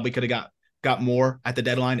 Probably could have got more at the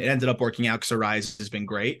deadline. It ended up working out because Ariz has been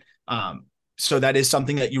great. So that is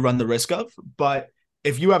something that you run the risk of. But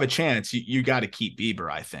if you have a chance, you got to keep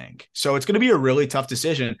Bieber, I think. So it's going to be a really tough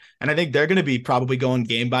decision. And I think they're going to be probably going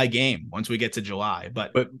game by game once we get to July.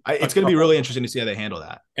 But it's going to be really interesting to see how they handle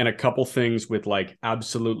that. And a couple things with like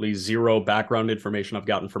absolutely zero background information I've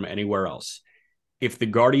gotten from anywhere else. If the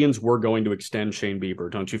Guardians were going to extend Shane Bieber,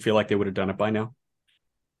 don't you feel like they would have done it by now?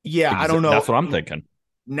 Yeah, I don't know. That's what I'm thinking.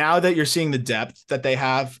 Now that you're seeing the depth that they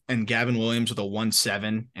have, and Gavin Williams with a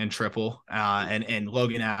 1.7 and triple, and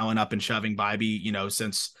Logan Allen up and shoving Bibee,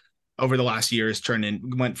 since over the last year has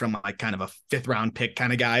went from like kind of a 5th round pick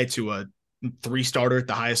kind of guy to a 3 starter at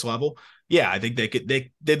the highest level. Yeah, I think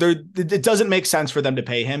it doesn't make sense for them to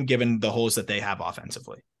pay him given the holes that they have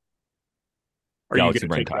offensively. Are you going to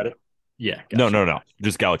take credit? Yeah. Gotcha. No.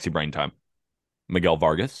 Just Galaxy brain time. Miguel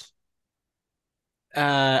Vargas.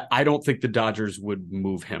 I don't think the Dodgers would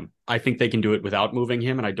move him. I think they can do it without moving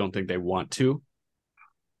him, and I don't think they want to.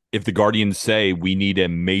 If the Guardians say we need a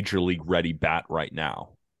major league ready bat right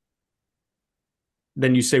now,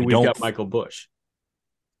 then you say we've got Michael Busch.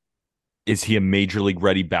 Is he a major league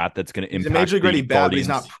ready bat that's going to impact? He's a major league ready bat, but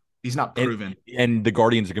he's not proven. And the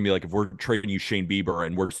Guardians are going to be like, if we're trading you Shane Bieber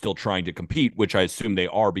and we're still trying to compete, which I assume they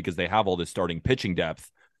are because they have all this starting pitching depth,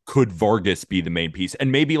 could Vargas be the main piece?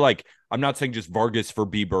 And maybe like, I'm not saying just Vargas for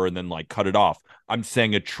Bieber and then like cut it off. I'm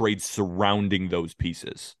saying a trade surrounding those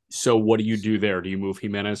pieces. So what do you do there? Do you move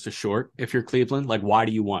Jimenez to short if you're Cleveland? Like, why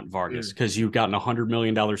do you want Vargas? Because you've gotten $100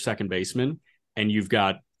 million second baseman and you've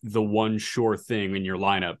got the one sure thing in your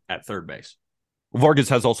lineup at third base. Vargas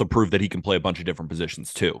has also proved that he can play a bunch of different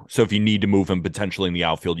positions too. So if you need to move him potentially in the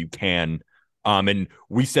outfield, you can. And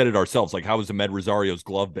we said it ourselves, like, how has Ahmed Rosario's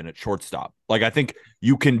glove been at shortstop? Like, I think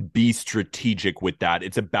you can be strategic with that.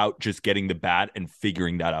 It's about just getting the bat and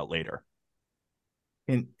figuring that out later.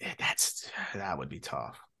 And that would be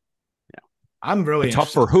tough. Yeah. I'm really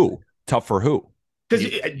tough for who? Tough for who?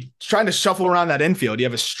 Because trying to shuffle around that infield, you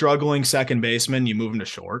have a struggling second baseman, you move him to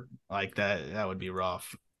short. Like that would be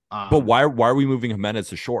rough. But why are we moving Jimenez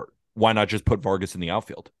to short? Why not just put Vargas in the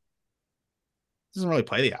outfield? doesn't really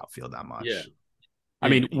play the outfield that much. Yeah. I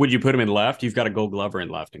mean, would you put him in left? You've got a Gold Glover in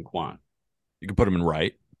left and Quan. You can put him in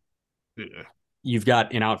right. Yeah. You've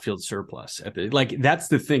got an outfield surplus. That's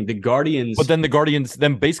the thing. The Guardians. But then the Guardians,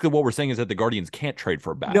 then basically what we're saying is that the Guardians can't trade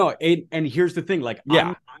for a bat. No, and here's the thing. Like,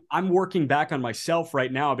 yeah. I'm working back on myself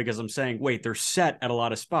right now because I'm saying, wait, they're set at a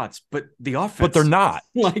lot of spots, but the offense. But they're not.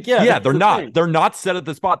 Like, yeah, they're not. Thing. They're not set at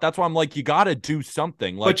the spot. That's why I'm like, you got to do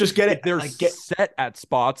something. Like, but just get it. They're set at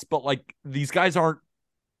spots, but like these guys aren't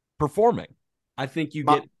performing. I think you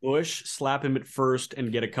get Bush, slap him at first,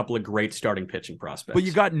 and get a couple of great starting pitching prospects. But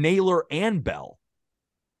you got Naylor and Bell.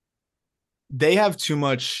 They have too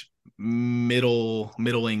much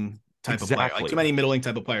middling type of player, like too many middling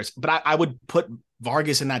type of players. But I would put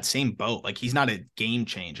Vargas in that same boat. Like, he's not a game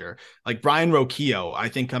changer. Like Brian Roquillo, I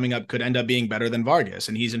think coming up could end up being better than Vargas,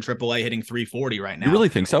 and he's in AAA hitting 340 right now. You really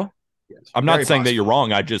think so? Yes. I'm not saying that you're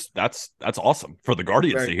wrong. I just that's awesome for the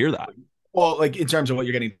Guardians to hear that. Well, like in terms of what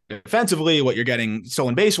you're getting defensively, what you're getting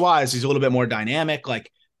stolen base wise, he's a little bit more dynamic. Like,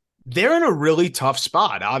 they're in a really tough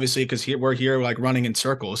spot, obviously, because we're here like running in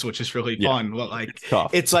circles, which is really fun. But like,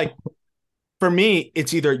 it's like, for me,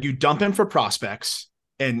 it's either you dump him for prospects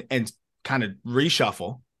and kind of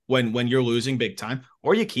reshuffle when you're losing big time,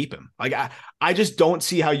 or you keep him. Like, I just don't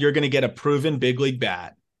see how you're going to get a proven big league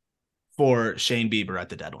bat for Shane Bieber at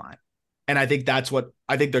the deadline. And I think that's what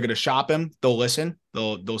I think they're going to shop him. They'll listen.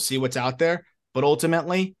 They'll see what's out there. But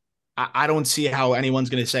ultimately, I don't see how anyone's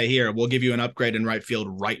going to say, here, we'll give you an upgrade in right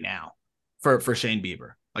field right now for Shane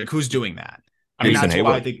Bieber. Like, who's doing that? I mean, that's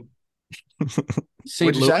why I think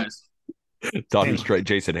St. Louis. Dodgers trade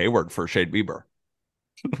Jason Hayward for Shane Bieber.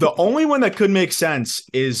 The only one that could make sense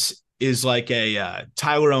is like a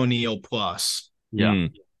Tyler O'Neill plus. Yeah.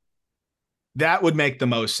 That would make the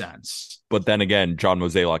most sense. But then again, John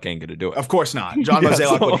Mozeliak ain't going to do it. Of course not. John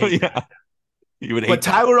Mozeliak would hate that. You would hate but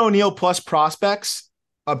Tyler O'Neill plus prospects,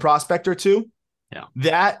 a prospect or two,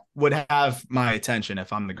 that would have my attention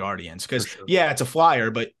if I'm the Guardians. Because, it's a flyer,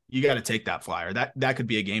 but you got to take that flyer. That could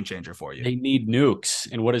be a game changer for you. They need nukes.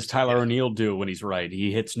 And what does Tyler O'Neill do when he's right?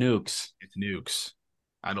 He hits nukes. It's nukes.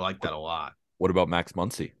 I'd like that a lot. What about Max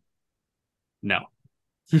Muncy? No.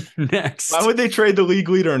 Next. Why would they trade the league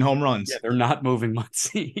leader in home runs? Yeah, they're not moving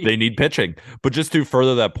Muncy. They need pitching. But just to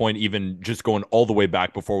further that point, even just going all the way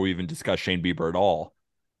back before we even discuss Shane Bieber at all,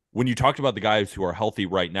 when you talked about the guys who are healthy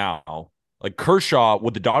right now, like Kershaw,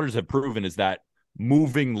 what the Dodgers have proven is that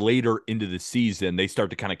moving later into the season, they start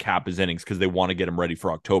to kind of cap his innings because they want to get him ready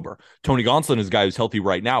for October. Tony Gonsolin is a guy who's healthy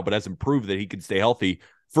right now, but hasn't proved that he can stay healthy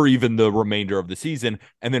for even the remainder of the season.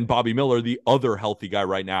 And then Bobby Miller, the other healthy guy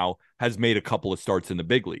right now, has made a couple of starts in the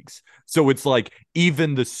big leagues. So it's like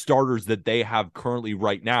even the starters that they have currently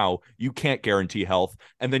right now, you can't guarantee health.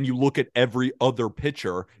 And then you look at every other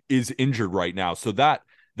pitcher is injured right now. So that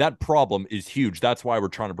problem is huge. That's why we're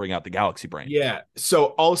trying to bring out the Galaxy brain. Yeah.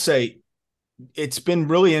 So I'll say it's been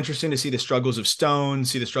really interesting to see the struggles of Stone,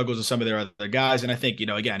 see the struggles of some of their other guys. And I think,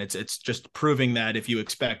 again, it's just proving that if you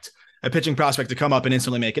expect a pitching prospect to come up and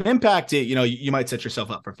instantly make an impact, you might set yourself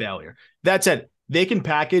up for failure. That said, they can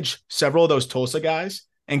package several of those Tulsa guys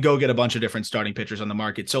and go get a bunch of different starting pitchers on the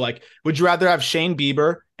market. So, like, would you rather have Shane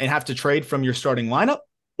Bieber and have to trade from your starting lineup?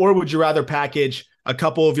 Or would you rather package a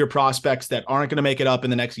couple of your prospects that aren't going to make it up in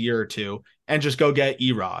the next year or two and just go get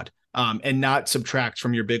Erod and not subtract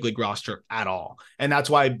from your big league roster at all? And that's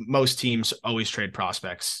why most teams always trade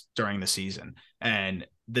prospects during the season. And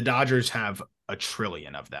the Dodgers have a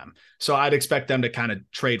trillion of them. So I'd expect them to kind of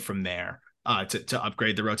trade from there to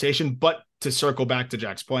upgrade the rotation. But to circle back to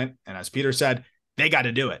Jack's point, and as Peter said, they got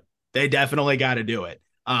to do it. They definitely got to do it.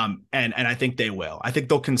 And I think they will. I think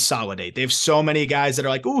they'll consolidate. They have so many guys that are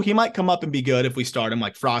like, oh, he might come up and be good if we start him,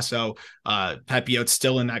 like Frasso, Pepio's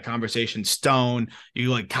still in that conversation. Stone,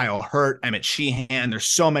 you like Kyle Hurt, Emmett Sheehan. There's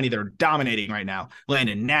so many that are dominating right now.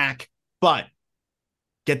 Landon Knack, but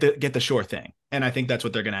get the sure thing. And I think that's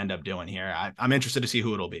what they're going to end up doing here. I'm interested to see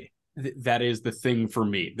who it'll be. That is the thing for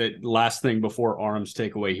me. The last thing before Arm's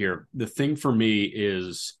takeaway here. The thing for me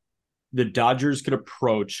is the Dodgers could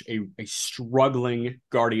approach a struggling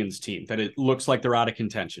Guardians team that it looks like they're out of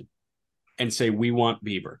contention and say, we want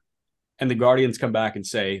Bieber. And the Guardians come back and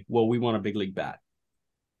say, well, we want a big league bat.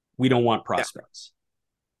 We don't want prospects.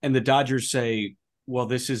 Yeah. And the Dodgers say, well,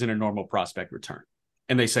 this isn't a normal prospect return.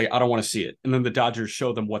 And they say, I don't want to see it. And then the Dodgers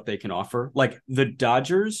show them what they can offer. Like, the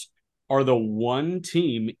Dodgers are the one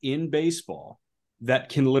team in baseball that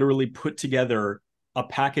can literally put together a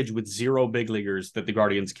package with 0 big leaguers that the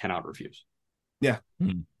Guardians cannot refuse. Yeah.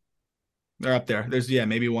 Mm-hmm. They're up there. There's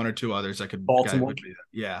maybe one or two others I could. Baltimore.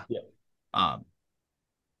 Yeah. I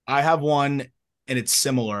have one, and it's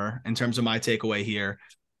similar in terms of my takeaway here.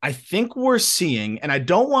 I think we're seeing, and I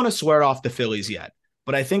don't want to swear off the Phillies yet,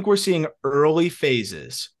 but I think we're seeing early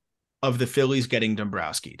phases of the Phillies getting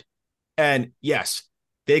Dombrowski'd. And yes,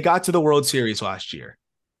 they got to the World Series last year.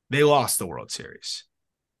 They lost the World Series.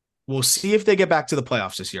 We'll see if they get back to the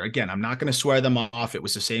playoffs this year. Again, I'm not going to swear them off. It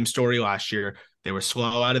was the same story last year. They were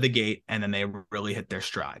slow out of the gate, and then they really hit their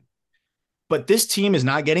stride. But this team is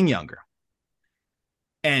not getting younger.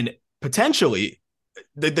 And potentially,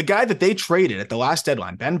 the guy that they traded at the last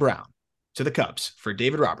deadline, Ben Brown, to the Cubs for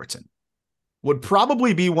David Robertson, would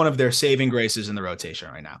probably be one of their saving graces in the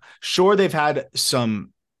rotation right now. Sure, they've had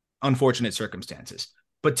some unfortunate circumstances,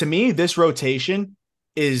 but to me, this rotation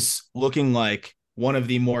is looking like one of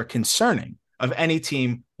the more concerning of any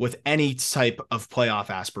team with any type of playoff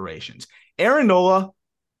aspirations. Aaron Nola,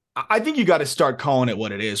 I think you got to start calling it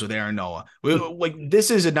what it is with Aaron Nola. Like,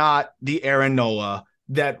 this is not the Aaron Nola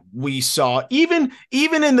that we saw even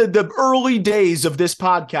in the early days of this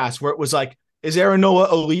podcast, where it was like, is Aaron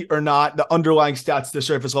Nola elite or not? The underlying stats, the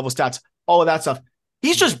surface level stats, all of that stuff.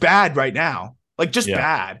 He's just bad right now, like just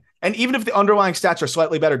bad. And even if the underlying stats are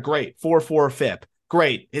slightly better, great. 4.4 FIP,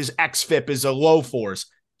 great. His xFIP is a low fours.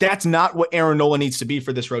 That's not what Aaron Nola needs to be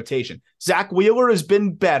for this rotation. Zach Wheeler has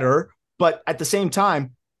been better, but at the same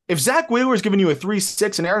time, if Zach Wheeler is giving you a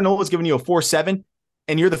 3.6 and Aaron Nola is giving you a 4.7,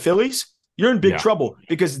 and you're the Phillies, you're in big trouble,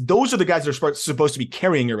 because those are the guys that are supposed to be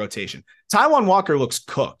carrying your rotation. Taijuan Walker looks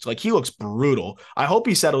cooked. Like, he looks brutal. I hope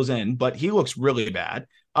he settles in, but he looks really bad.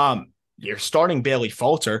 You're starting Bailey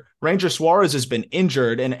Falter. Ranger Suarez has been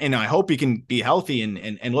injured, and I hope he can be healthy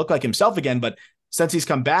and look like himself again. But since he's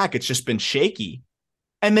come back, it's just been shaky.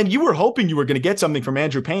 And then you were hoping you were going to get something from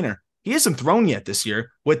Andrew Painter. He hasn't thrown yet this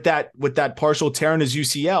year with that partial tear in his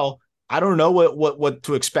UCL. I don't know what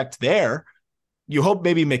to expect there. You hope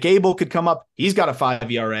maybe McAble could come up. He's got a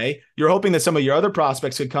 5 ERA. You're hoping that some of your other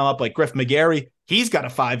prospects could come up, like Griff McGarry. He's got a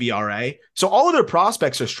 5 ERA. So all of their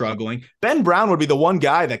prospects are struggling. Ben Brown would be the one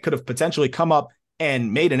guy that could have potentially come up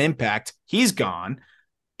and made an impact. He's gone.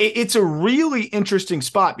 It's a really interesting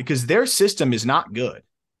spot because their system is not good.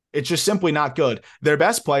 It's just simply not good. Their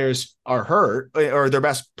best players are hurt, or their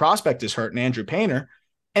best prospect is hurt in Andrew Painter,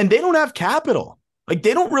 and they don't have capital. Like,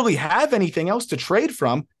 they don't really have anything else to trade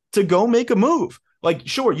from to go make a move. Like,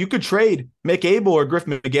 sure, you could trade McAble or Griff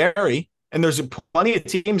McGarry, and there's plenty of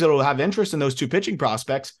teams that will have interest in those two pitching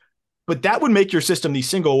prospects, but that would make your system the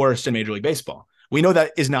single worst in Major League Baseball. We know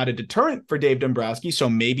that is not a deterrent for Dave Dombrowski, so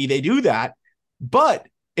maybe they do that. But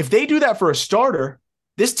if they do that for a starter,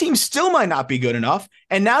 this team still might not be good enough,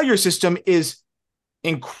 and now your system is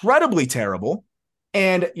incredibly terrible,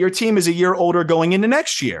 and your team is a year older going into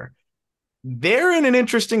next year. They're in an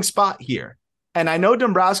interesting spot here. And I know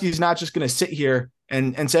Dombrowski is not just going to sit here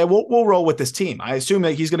and say, we'll roll with this team. I assume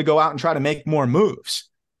that he's going to go out and try to make more moves.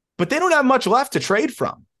 But they don't have much left to trade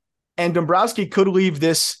from. And Dombrowski could leave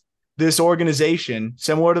this organization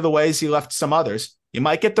similar to the ways he left some others. You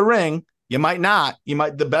might get the ring. You might not.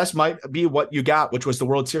 The best might be what you got, which was the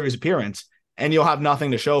World Series appearance. And you'll have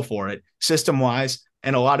nothing to show for it, system-wise,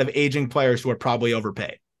 and a lot of aging players who are probably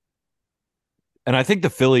overpaid. And I think the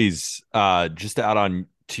Phillies, just to add on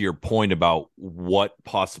to your point about what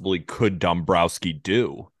possibly could Dombrowski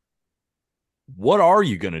do, what are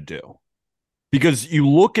you going to do? Because you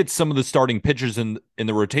look at some of the starting pitchers in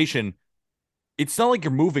the rotation, it's not like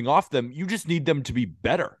you're moving off them. You just need them to be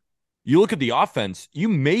better. You look at the offense, you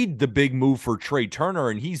made the big move for Trey Turner,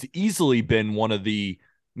 and he's easily been one of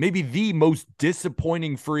maybe the most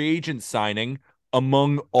disappointing free agent signing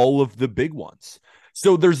among all of the big ones.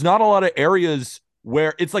 So there's not a lot of areas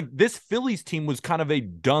where it's like this Phillies team was kind of a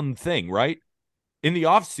done thing, right? In the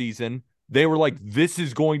offseason, they were like, this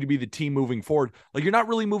is going to be the team moving forward. Like, you're not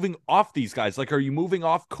really moving off these guys. Like, are you moving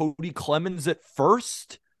off Cody Clemens at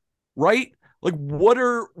first? Right? Like,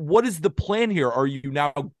 what is the plan here? Are you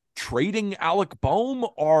now trading Alec Boehm?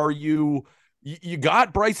 Are you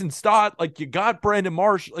got Bryson Stott? Like, you got Brandon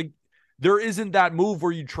Marsh. Like, there isn't that move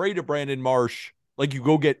where you trade a Brandon Marsh. Like,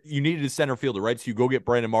 you needed a center fielder, right? So you go get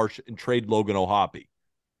Brandon Marsh and trade Logan O'Hoppe.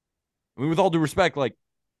 I mean, with all due respect, like,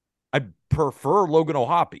 I prefer Logan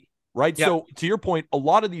O'Hoppe, right? Yep. So to your point, a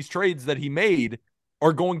lot of these trades that he made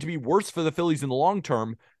are going to be worse for the Phillies in the long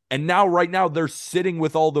term. And now, right now, they're sitting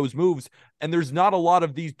with all those moves, and there's not a lot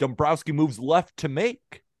of these Dombrowski moves left to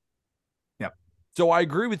make. Yep. So I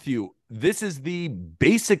agree with you. This is the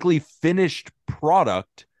basically finished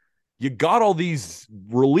product. You got all these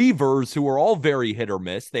relievers who are all very hit or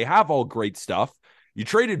miss. They have all great stuff. You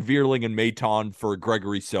traded Veerling and Maton for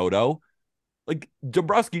Gregory Soto. Like,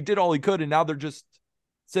 Dombrowski did all he could, and now they're just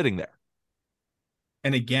sitting there.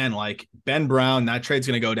 And again, like Ben Brown, that trade's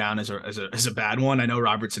going to go down as a bad one. I know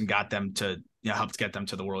Robertson got them to helped get them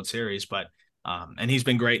to the World Series. But and he's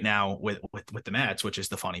been great now with the Mets, which is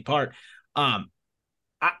the funny part.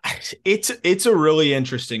 It's a really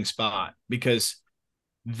interesting spot because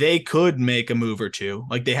they could make a move or two.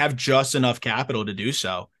 Like they have just enough capital to do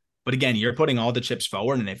so. But again, you're putting all the chips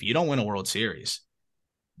forward. And if you don't win a World Series,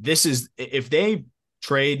 if they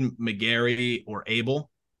trade McGarry or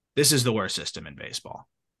Abel, this is the worst system in baseball.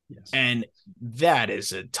 Yes. And that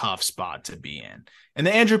is a tough spot to be in. And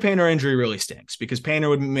the Andrew Painter injury really stinks because Painter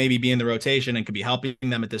would maybe be in the rotation and could be helping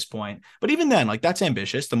them at this point. But even then, like that's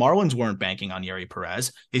ambitious. The Marlins weren't banking on Yuri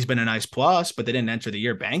Perez. He's been a nice plus, but they didn't enter the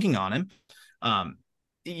year banking on him.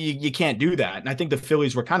 You can't do that. And I think the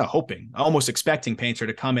Phillies were kind of hoping, almost expecting Painter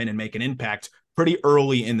to come in and make an impact pretty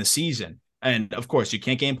early in the season. And of course, you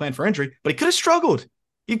can't game plan for injury, but he could have struggled.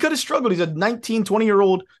 He's a 19,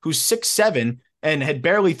 20-year-old who's 6'7" and had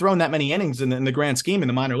barely thrown that many innings in the grand scheme in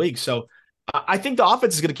the minor leagues. So I think the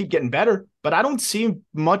offense is going to keep getting better, but I don't see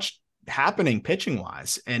much happening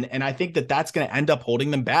pitching-wise. And I think that's going to end up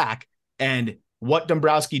holding them back. And what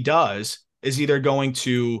Dombrowski does is either going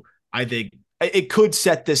to, I think, it could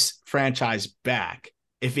set this franchise back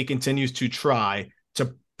if he continues to try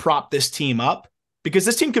to prop this team up, because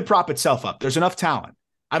this team could prop itself up. There's enough talent.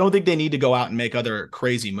 I don't think they need to go out and make other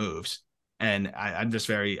crazy moves. And I'm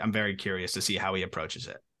very curious to see how he approaches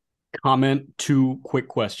it. Comment 2 quick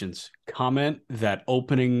questions. Comment that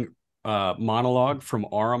opening monologue from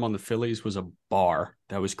Aram on the Phillies was a bar.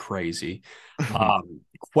 That was crazy.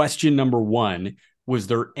 Question number 1, was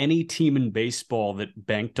there any team in baseball that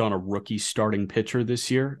banked on a rookie starting pitcher this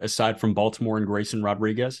year aside from Baltimore and Grayson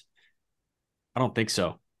Rodriguez? I don't think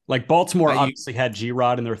so. Like Baltimore obviously had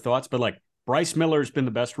G-Rod in their thoughts, but like Bryce Miller's been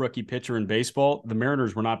the best rookie pitcher in baseball. The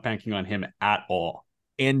Mariners were not banking on him at all.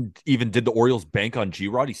 And even did the Orioles bank on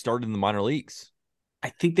G-Rod? He started in the minor leagues. I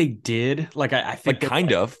think they did. Like I think like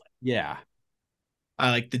kind of. Yeah.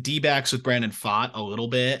 I like the D-backs with Brandon Pfaadt a little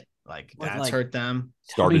bit. Like that's hurt them.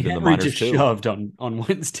 Started in the minors just too. Shoved on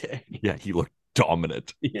Wednesday. Yeah, he looked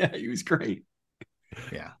dominant. Yeah, he was great.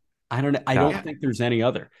 Yeah. I don't know. I don't think there's any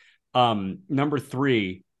other. Number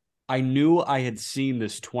 3, I knew I had seen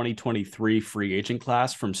this 2023 free agent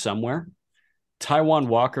class from somewhere. Taijuan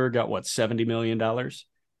Walker got $70 million.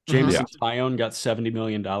 Jameson Taillon got $70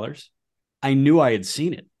 million. I knew I had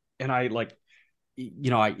seen it. And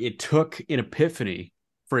it took an epiphany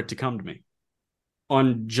for it to come to me.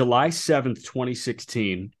 On July 7th,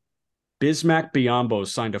 2016, Bismack Biyombo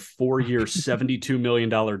signed a 4-year, $72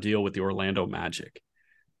 million deal with the Orlando Magic.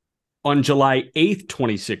 On July 8th,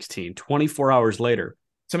 2016, 24 hours later,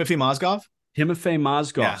 Timofey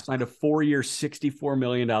Mozgov signed a 4-year, $64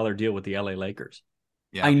 million deal with the LA Lakers.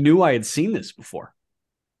 Yeah. I knew I had seen this before.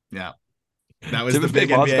 Yeah. That was the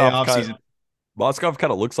big NBA offseason. Mozgov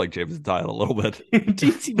kind of looks like James Tile a little bit.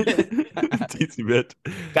 Teensy bit. Teensy bit.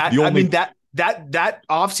 That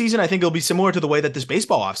offseason, I think it'll be similar to the way that this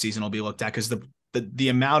baseball offseason will be looked at, because the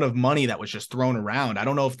amount of money that was just thrown around, I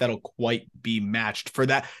don't know if that'll quite be matched for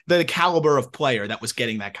the caliber of player that was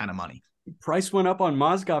getting that kind of money. Price went up on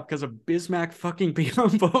Mozgov because of Bismack fucking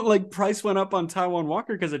Biyombo. Like price went up on Taijuan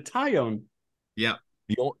Walker because of Taillon. Yeah.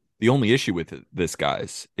 The only issue with this,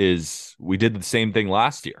 guys, is we did the same thing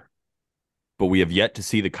last year, but we have yet to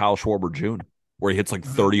see the Kyle Schwarber June where he hits like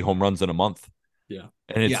 30 home runs in a month. Yeah.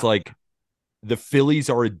 And it's like the Phillies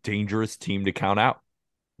are a dangerous team to count out.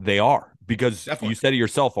 They are, because you said it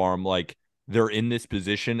yourself, Arm, like they're in this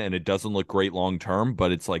position and it doesn't look great long term,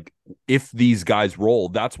 but it's like if these guys roll,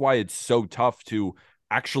 that's why it's so tough to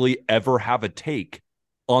actually ever have a take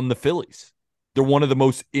on the Phillies. They're one of the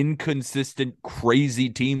most inconsistent, crazy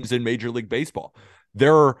teams in Major League Baseball.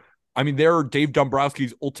 They're Dave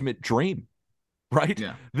Dombrowski's ultimate dream, right?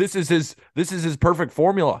 Yeah. This is his perfect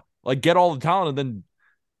formula. Like get all the talent, and then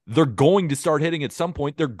they're going to start hitting at some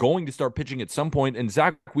point. They're going to start pitching at some point. And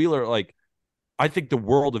Zach Wheeler, like, I think the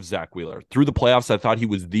world of Zach Wheeler. Through the playoffs, I thought he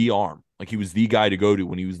was the arm. Like he was the guy to go to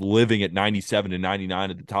when he was living at 97 and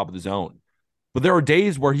 99 at the top of the zone. But there are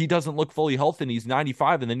days where he doesn't look fully healthy and he's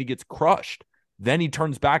 95 and then he gets crushed. Then he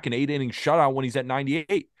turns back an 8-inning shutout when he's at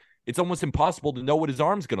 98. It's almost impossible to know what his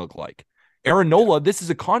arm's going to look like. Aaron Nola, this is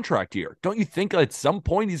a contract year. Don't you think at some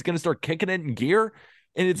point he's going to start kicking it in gear?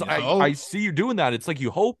 And it's I see you doing that. It's like you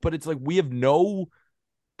hope, but it's like we have no.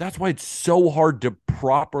 That's why it's so hard to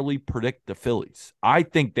properly predict the Phillies. I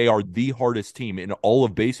think they are the hardest team in all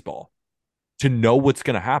of baseball to know what's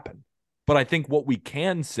going to happen. But I think what we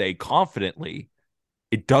can say confidently,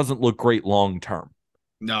 it doesn't look great long term.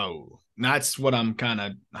 No, that's what I'm kind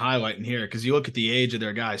of highlighting here, because you look at the age of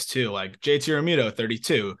their guys too, like JT Realmuto,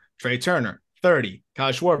 32, Trey Turner, 30,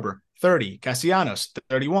 Kyle Schwarber, 30, Castellanos,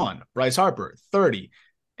 31, Bryce Harper, 30.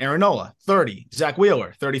 Aaron Nola, 30. Zach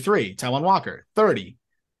Wheeler, 33. Taijuan Walker, 30.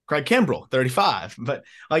 Craig Kimbrell, 35. But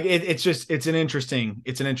like it's an interesting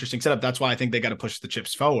setup. That's why I think they got to push the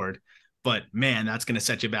chips forward. But man, that's going to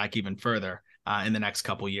set you back even further in the next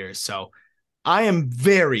couple years. So I am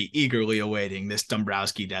very eagerly awaiting this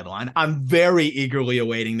Dombrowski deadline. I'm very eagerly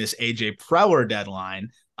awaiting this AJ Preller deadline.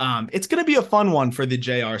 It's going to be a fun one for the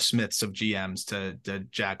J.R. Smiths of GMs to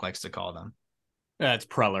Jack likes to call them. That's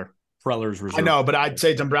Preller. Preller's reserve. I know, but I'd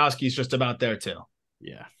say Dombrowski's just about there too.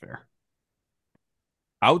 Yeah, fair.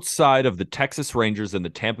 Outside of the Texas Rangers and the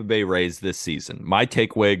Tampa Bay Rays this season, my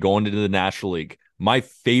takeaway going into the National League, my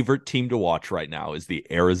favorite team to watch right now is the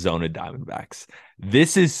Arizona Diamondbacks.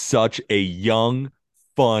 This is such a young,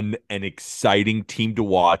 fun, and exciting team to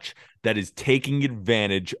watch that is taking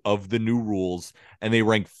advantage of the new rules, and they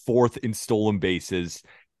rank 4th in stolen bases,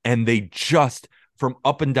 and they just, from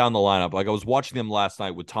up and down the lineup, like I was watching them last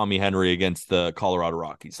night with Tommy Henry against the Colorado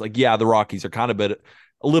Rockies. Like, yeah, the Rockies are kind of a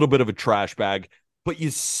little bit of a trash bag, but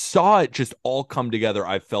you saw it just all come together,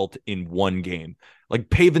 I felt, in one game. Like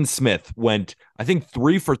Pavin Smith went, I think,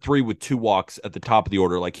 3 for 3 with 2 walks at the top of the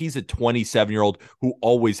order. Like he's a 27-year-old who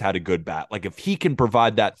always had a good bat. Like if he can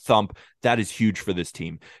provide that thump, that is huge for this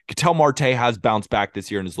team. Ketel Marte has bounced back this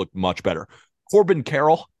year and has looked much better. Corbin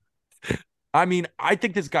Carroll, I mean, I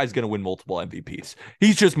think this guy's going to win multiple MVPs.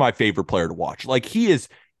 He's just my favorite player to watch. Like he is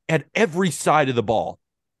at every side of the ball.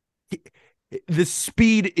 The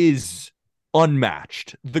speed is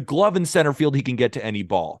unmatched. The glove in center field, he can get to any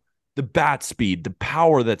ball. The bat speed, the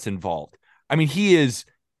power that's involved. I mean, he is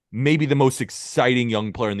maybe the most exciting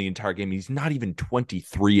young player in the entire game. He's not even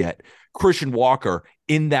 23 yet. Christian Walker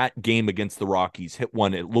in that game against the Rockies hit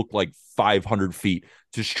one, it looked like 500 feet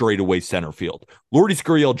to straightaway center field. Lourdes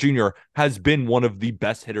Gurriel Jr. has been one of the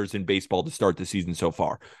best hitters in baseball to start the season so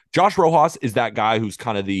far. Josh Rojas is that guy who's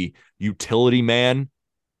kind of the utility man,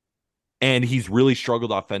 and he's really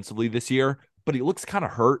struggled offensively this year, but he looks kind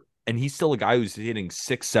of hurt. And he's still a guy who's hitting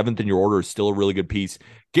 6th, 7th in your order, is still a really good piece.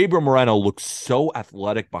 Gabriel Moreno looks so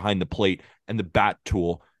athletic behind the plate, and the bat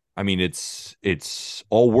tool, I mean, it's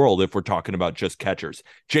all world if we're talking about just catchers.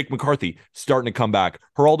 Jake McCarthy starting to come back.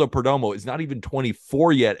 Geraldo Perdomo is not even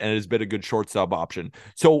 24 yet and has been a good shortstop option.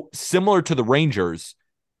 So similar to the Rangers,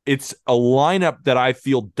 it's a lineup that I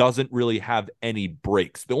feel doesn't really have any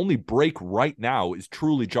breaks. The only break right now is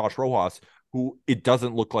truly Josh Rojas, who it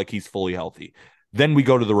doesn't look like he's fully healthy. Then we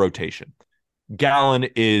go to the rotation. Gallen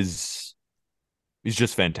is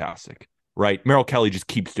just fantastic, right? Merrill Kelly just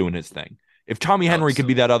keeps doing his thing. If Tommy Henry could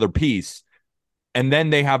be that other piece, and then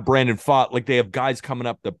they have Brandon Pfaadt, like they have guys coming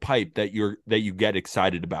up the pipe that you get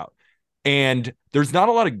excited about. And there's not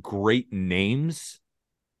a lot of great names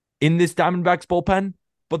in this Diamondbacks bullpen,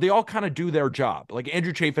 but they all kind of do their job. Like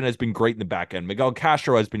Andrew Chafin has been great in the back end. Miguel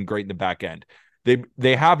Castro has been great in the back end.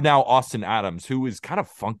 They have now Austin Adams, who is kind of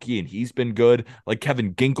funky, and he's been good. Like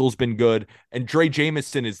Kevin Ginkel's been good. And Dre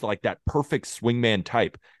Jameson is like that perfect swingman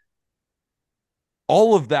type.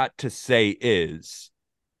 All of that to say is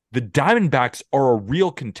the Diamondbacks are a real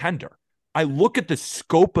contender. I look at the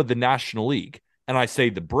scope of the National League, and I say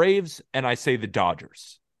the Braves, and I say the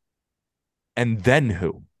Dodgers. And then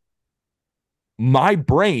who? My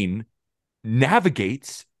brain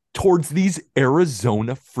navigates towards these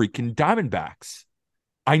Arizona freaking Diamondbacks.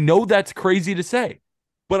 I know that's crazy to say,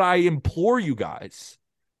 but I implore you guys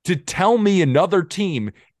to tell me another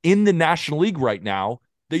team in the National League right now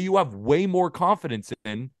that you have way more confidence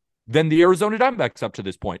in than the Arizona Diamondbacks up to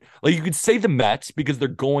this point. Like you could say the Mets because they're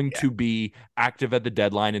going to be active at the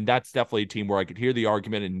deadline, and that's definitely a team where I could hear the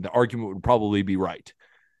argument, and the argument would probably be right.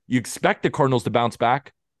 You expect the Cardinals to bounce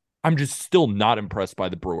back. I'm just still not impressed by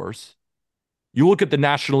the Brewers. You look at the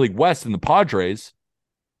National League West and the Padres,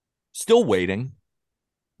 still waiting.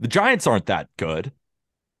 The Giants aren't that good.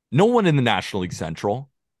 No one in the National League Central.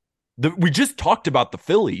 We just talked about the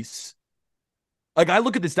Phillies. Like, I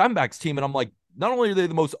look at this Diamondbacks team, and I'm like, not only are they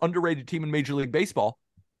the most underrated team in Major League Baseball,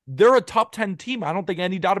 they're a top 10 team. I don't think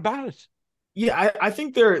any doubt about it. Yeah, I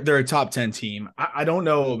think they're a top 10 team. I don't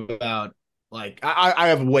know about, like, I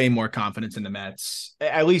have way more confidence in the Mets,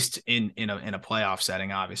 at least in a playoff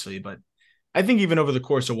setting, obviously, but I think even over the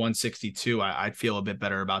course of 162, I'd feel a bit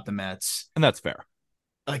better about the Mets. And that's fair.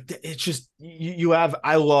 Like, it's just, you have,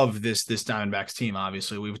 I love this Diamondbacks team,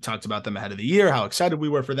 obviously. We've talked about them ahead of the year, how excited we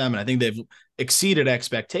were for them, and I think they've exceeded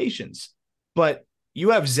expectations. But you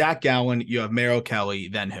have Zach Gallen, you have Merrill Kelly,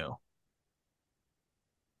 then who?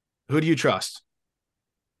 Who do you trust?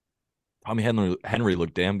 Tommy Henry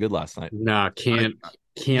looked damn good last night. Nah, can't.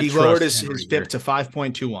 He lowered his FIP to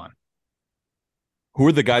 5.21. Who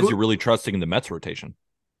are the guys you're really trusting in the Mets rotation?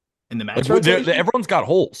 In the Mets rotation? Everyone's got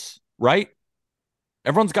holes, right?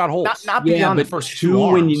 Everyone's got holes. Not beyond the first two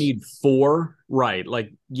when you arms. need four, right?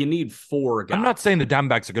 Like you need four guys. I'm not saying the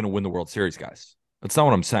Diamondbacks are going to win the World Series, guys. That's not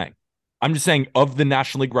what I'm saying. I'm just saying of the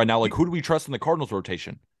National League right now, like who do we trust in the Cardinals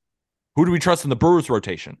rotation? Who do we trust in the Brewers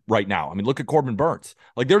rotation right now? I mean, look at Corbin Burns.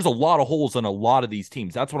 Like there's a lot of holes in a lot of these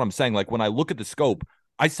teams. That's what I'm saying. Like when I look at the scope,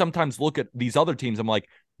 I sometimes look at these other teams. I'm like,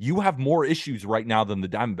 you have more issues right now than the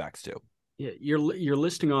Diamondbacks do. Yeah, you're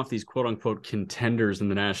listing off these quote unquote contenders in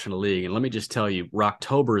the National League, and let me just tell you,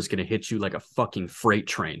 Rocktober is going to hit you like a fucking freight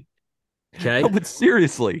train. Okay, No, but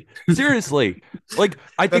seriously, like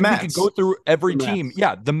I think we could go through every team.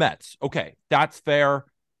 Yeah, the Mets. Okay, that's fair.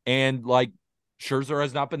 And like Scherzer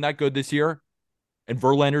has not been that good this year, and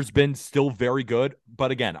Verlander's been still very good. But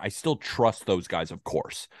again, I still trust those guys, of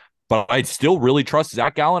course. But I still really trust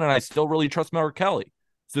Zach Gallen, and I still really trust Merrill Kelly.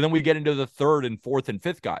 So then we get into the third and fourth and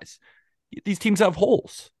fifth guys. These teams have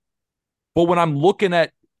holes. But when I'm looking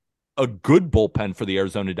at a good bullpen for the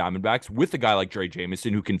Arizona Diamondbacks with a guy like Dre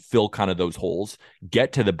Jameson who can fill kind of those holes,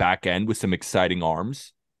 get to the back end with some exciting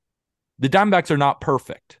arms, the Diamondbacks are not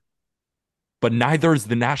perfect. But neither is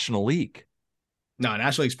the National League. No,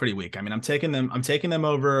 National League's pretty weak. I mean, I'm taking them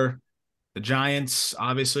over the Giants,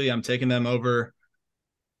 obviously. I'm taking them over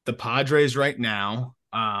the Padres right now.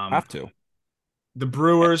 Have to. The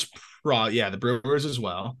Brewers, the Brewers as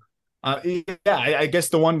well. I guess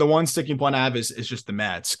the one sticking point I have is just the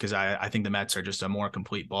Mets, because I think the Mets are just a more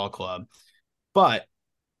complete ball club. But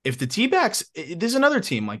if the T-backs, there's another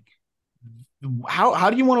team. Like, how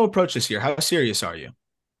do you want to approach this year? How serious are you?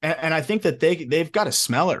 And I think that they've got to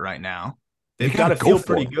smell it right now. They've got to feel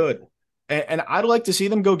pretty good. And I'd like to see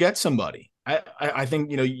them go get somebody. I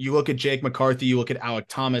think, you look at Jake McCarthy, you look at Alec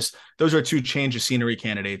Thomas. Those are two change of scenery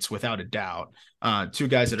candidates without a doubt. Two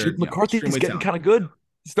guys that Jake are McCarthy is getting kind of good.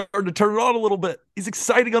 He's starting to turn it on a little bit. He's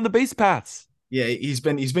exciting on the base paths. Yeah, he's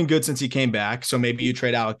been good since he came back. So maybe you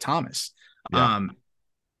trade Alec Thomas. Yeah.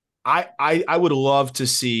 I would love to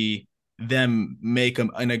see them make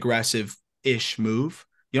an aggressive-ish move.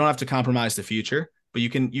 You don't have to compromise the future, but you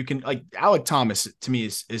can like Alec Thomas to me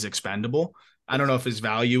is expendable. I don't know if his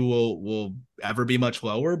value will ever be much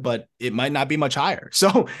lower, but it might not be much higher.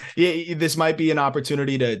 So yeah, this might be an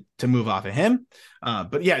opportunity to move off of him.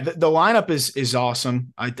 But yeah, the lineup is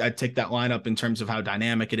awesome. I take that lineup in terms of how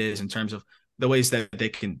dynamic it is, in terms of the ways that they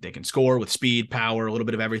can score with speed, power, a little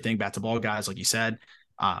bit of everything, bat to ball guys, like you said.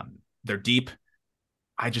 They're deep.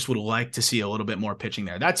 I just would like to see a little bit more pitching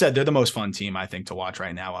there. That said, they're the most fun team I think to watch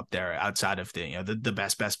right now up there, outside of the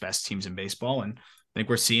best teams in baseball. And I think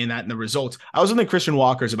we're seeing that in the results. I also think Christian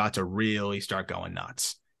Walker's about to really start going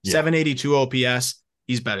nuts. Yeah. 782 OPS.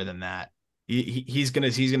 He's better than that. He's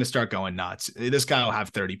gonna start going nuts. This guy will have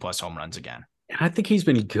 30 plus home runs again. I think he's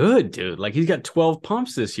been good, dude. Like he's got 12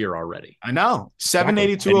 pumps this year already. I know.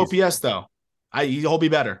 782 OPS though. He'll be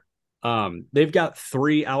better. They've got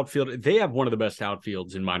three outfield. They have one of the best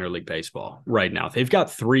outfields in minor league baseball right now. They've got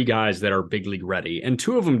three guys that are big league ready, and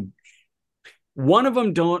one of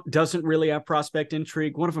them doesn't really have prospect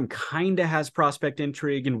intrigue. One of them kind of has prospect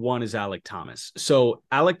intrigue, and one is Alec Thomas. So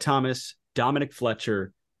Alec Thomas, Dominic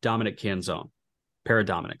Fletcher, Dominic Canzone, pair of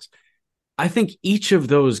Dominics. I think each of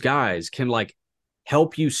those guys can like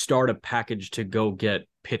help you start a package to go get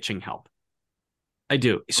pitching help. I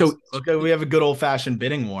do. So okay, we have a good old fashioned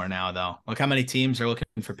bidding war now, though. Look how many teams are looking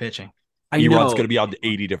for pitching. Erod's going to be on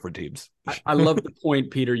 80 different teams. I love the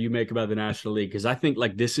point, Peter, you make about the National League, because I think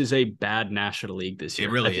like this is a bad National League this year.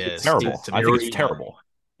 It really is. It's terrible. I think it's terrible.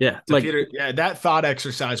 Yeah. So like Peter, that thought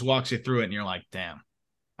exercise walks you through it and you're like, damn,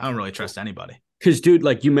 I don't really trust anybody. Because, dude,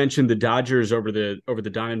 like you mentioned the Dodgers over the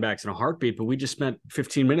Diamondbacks in a heartbeat, but we just spent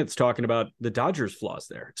 15 minutes talking about the Dodgers' flaws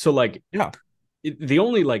there. So like, yeah, the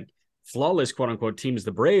only like flawless quote unquote team is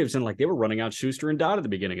the Braves, and like they were running out Schuster and Dodd at the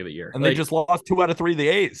beginning of the year, and they just lost 2 out of 3 of the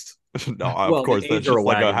A's. No, of course that's just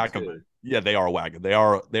like a hack of it. Yeah, they are a wagon. They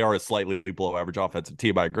are a slightly below average offensive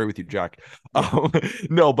team. I agree with you, Jack.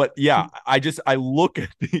 No, but yeah, I look at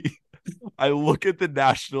the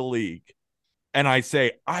National League and I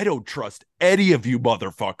say, I don't trust any of you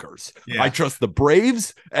motherfuckers. Yeah. I trust the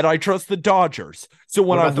Braves and I trust the Dodgers. So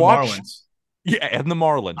when I watch yeah, and the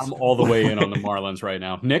Marlins. I'm all the way in on the Marlins right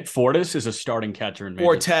now. Nick Fortis is a starting catcher in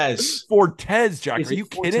Fortes, Jack. Are you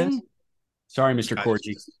kidding? Sorry, Mr.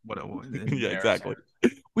 Corgi. Yeah, exactly.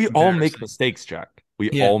 We all make mistakes, Jack.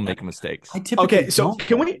 We all make mistakes. Okay, so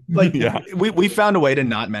can we we found a way to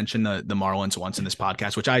not mention the Marlins once in this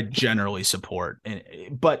podcast, which I generally support,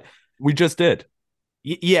 but we just did.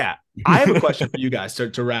 Yeah, I have a question for you guys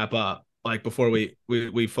to wrap up. Like before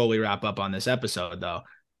we fully wrap up on this episode, though.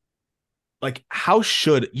 Like, how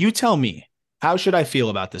should you tell me? How should I feel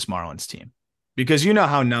about this Marlins team? because you know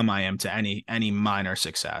how numb I am to any minor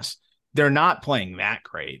success. They're not playing that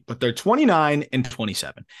great, but they're 29 and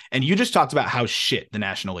 27. And you just talked about how shit the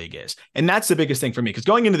National League is. And that's the biggest thing for me. Because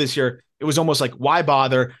going into this year, it was almost like, why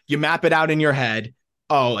bother? You map it out in your head.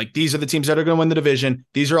 Oh, like these are the teams that are going to win the division.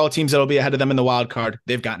 These are all teams that'll be ahead of them in the wild card.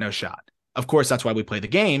 They've got no shot. Of course, that's why we play the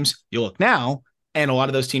games. You look now, and a lot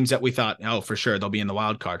of those teams that we thought, oh, for sure, they'll be in the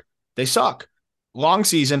wild card. They suck. Long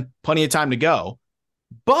season, plenty of time to go.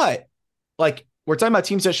 But like, we're talking about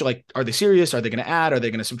teams that should, like, are they serious? Are they going to add? Are they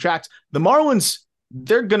going to subtract? The Marlins,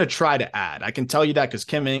 they're going to try to add. I can tell you that because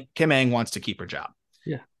Kim Ng wants to keep her job.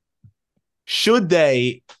 Yeah. Should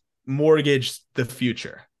they mortgage the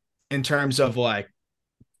future in terms of like,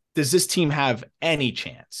 does this team have any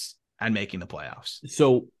chance at making the playoffs?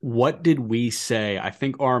 So what did we say? I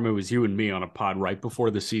think, Arm, it was you and me on a pod right before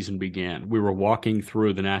the season began. We were walking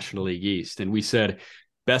through the National League East, and we said,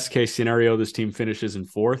 best case scenario, this team finishes in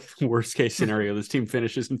fourth. Worst case scenario, this team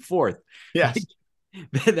finishes in fourth. Yes.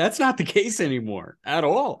 Like, that's not the case anymore at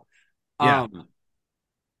all. Yeah.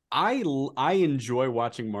 I enjoy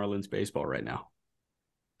watching Marlins baseball right now.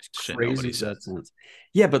 Shit, Crazy nobody as says. that sounds.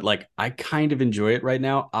 Yeah, but like I kind of enjoy it right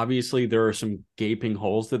now. Obviously, there are some gaping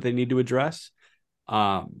holes that they need to address.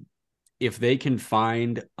 If they can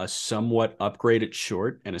find a somewhat upgraded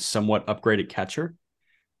short and a somewhat upgraded catcher,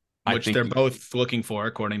 Which they're both looking for,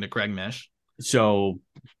 according to Craig Mish. So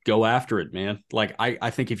go after it, man. Like, I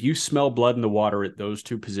think if you smell blood in the water at those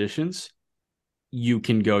two positions, you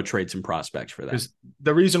can go trade some prospects for that. Because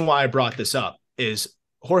the reason why I brought this up is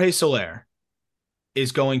Jorge Soler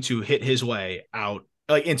is going to hit his way out,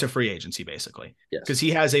 like, into free agency, basically. Yes. Because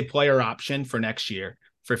he has a player option for next year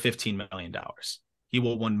for $15 million. He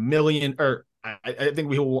will 1 million, or I think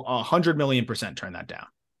we will 100 million% turn that down.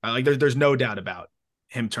 Like, there's no doubt about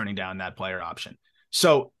him turning down that player option.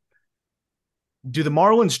 So do the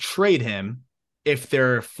Marlins trade him if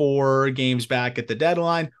they're 4 games back at the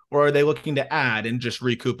deadline, or are they looking to add and just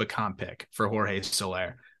recoup a comp pick for Jorge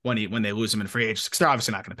Soler when they lose him in free agency? Because they're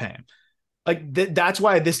obviously not going to pay him. Like, that's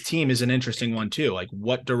why this team is an interesting one too. Like,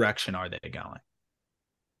 what direction are they going?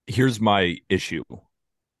 Here's my issue.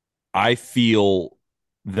 I feel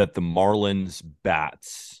that the Marlins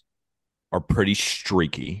bats are pretty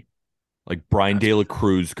streaky. Like, Brian De La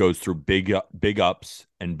Cruz goes through big ups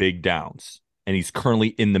and big downs, and he's currently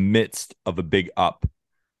in the midst of a big up.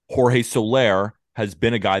 Jorge Soler has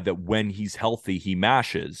been a guy that when he's healthy, he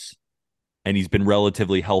mashes, and he's been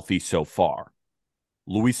relatively healthy so far.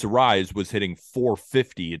 Luis Ariz was hitting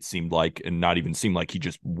 450, it seemed like, and not even seemed like, he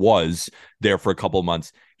just was there for a couple of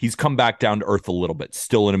months. He's come back down to earth a little bit.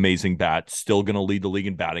 Still an amazing bat, still going to lead the league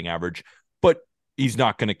in batting average, but he's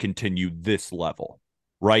not going to continue this level,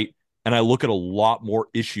 right? And I look at a lot more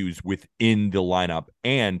issues within the lineup.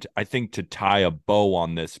 And I think to tie a bow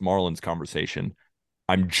on this Marlins conversation,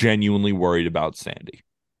 I'm genuinely worried about Sandy.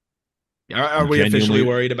 Are we officially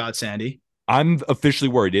worried about Sandy? I'm officially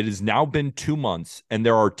worried. It has now been 2 months, and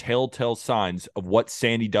there are telltale signs of what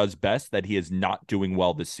Sandy does best that he is not doing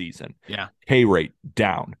well this season. Yeah. K rate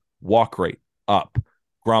down, walk rate up,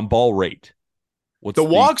 ground ball rate. The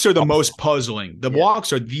walks are the most puzzling. The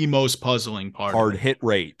walks are the most puzzling part. Hard hit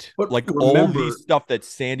rate. But like, remember, all these stuff that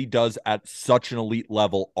Sandy does at such an elite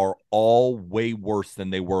level are all way worse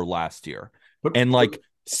than they were last year. And like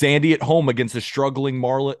Sandy at home against a struggling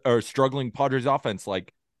Padres offense,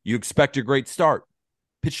 like, you expect a great start.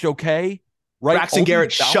 Pitched okay, right? Braxton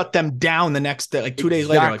Garrett shut them down the next day, like 2 days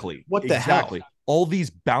later. Like, what the hell? All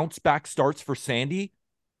these bounce back starts for Sandy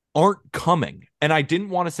aren't coming. And I didn't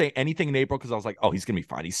want to say anything in April because I was like, oh, he's going to be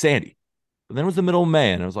fine. He's Sandy. But then it was the middle of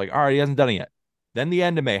May, and I was like, all right, he hasn't done it yet. Then the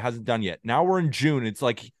end of May, hasn't done yet. Now we're in June. It's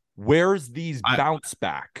like, where's these bounce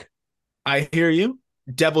back? I hear you.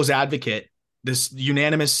 Devil's advocate, this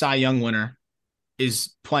unanimous Cy Young winner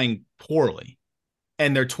is playing poorly,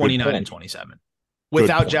 and they're 29 and 27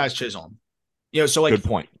 without Jazz Chisholm. You know, so like, good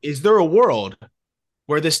point. Is there a world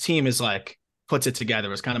where this team is like, puts it together?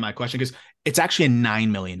 Was kind of my question, because it's actually a $9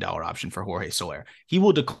 million option for Jorge Soler. He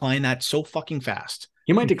will decline that so fucking fast.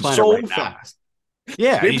 He might decline so it right fast. Now.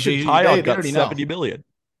 Yeah, they got $70 million.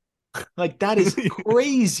 Like, that is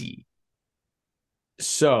crazy.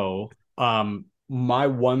 So, my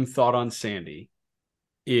one thought on Sandy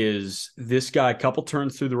is this guy, a couple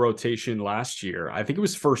turns through the rotation last year. I think it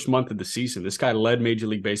was first month of the season. This guy led Major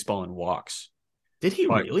League Baseball in walks. Did he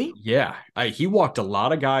really? Yeah. He walked a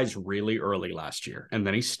lot of guys really early last year, and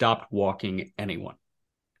then he stopped walking anyone.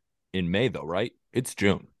 In May, though, right? It's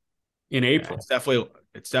June. In April. Yeah,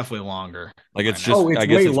 it's definitely longer. Like, it's just, it's I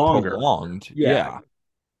guess way it's longer. Prolonged. Yeah.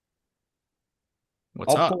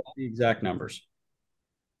 What's I'll up? pull up the exact numbers.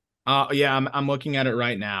 Yeah, I'm looking at it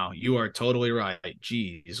right now. You are totally right.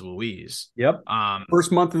 Jeez Louise. Yep. Um,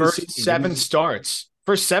 First month of the first season. seven starts.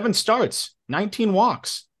 First 7 starts, 19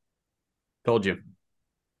 walks. Told you.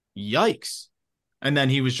 Yikes. And then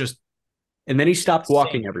he was just And then he stopped insane.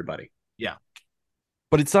 walking everybody. Yeah.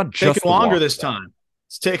 But it's not just Taking the longer walks, this time.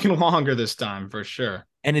 It's taking longer this time for sure.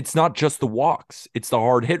 and it's not just the walks. It's the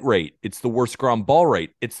hard hit rate. It's the worst ground ball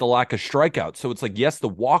rate. It's the lack of strikeouts. So it's like, yes, the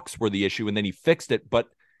walks were the issue, and then he fixed it, but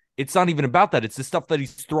it's not even about that. It's the stuff that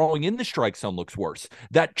he's throwing in the strike zone looks worse.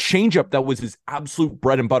 That changeup that was his absolute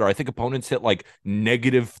bread and butter. I think opponents hit like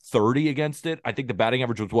 -30 against it. I think the batting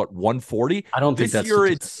average was what, 140? I don't think This that's year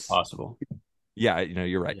it's possible. Yeah,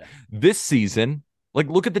 you're right. Yeah. This season, like,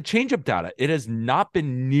 look at the changeup data. It has not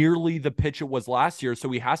been nearly the pitch it was last year. So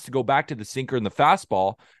he has to go back to the sinker and the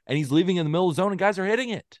fastball, and he's leaving in the middle of the zone, and guys are hitting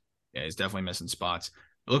it. Yeah, he's definitely missing spots.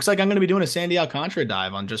 It looks like I'm going to be doing a Sandy Alcantara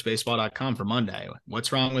dive on justbaseball.com for Monday.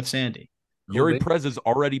 What's wrong with Sandy? Yuri Perez has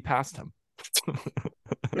already passed him.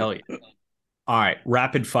 Hell yeah. All right.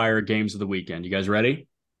 Rapid fire games of the weekend. You guys ready?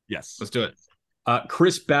 Yes. Let's do it.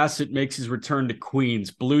 Chris Bassett makes his return to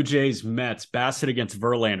Queens. Blue Jays, Mets. Bassett against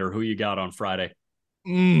Verlander. Who you got on Friday?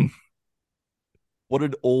 What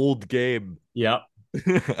an old game. Yep.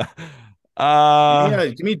 Give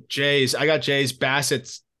me Jays. I got Jays.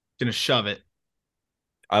 Bassett's going to shove it.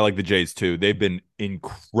 I like the Jays too. They've been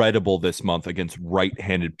incredible this month against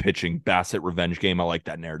right-handed pitching. Bassett revenge game. I like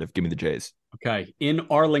that narrative. Give me the Jays. Okay. In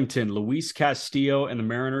Arlington, Luis Castillo and the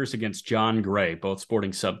Mariners against John Gray, both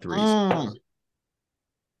sporting sub-3s.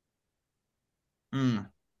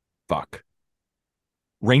 Fuck.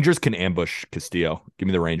 Rangers can ambush Castillo. Give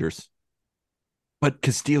me the Rangers. But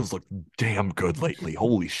Castillo's looked damn good lately.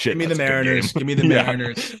 Holy shit. Give me the Mariners. Give me the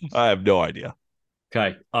Mariners. I have no idea.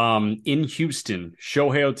 Okay. In Houston,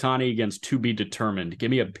 Shohei Ohtani against to be determined. Give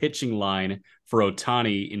me a pitching line for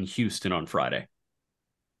Ohtani in Houston on Friday.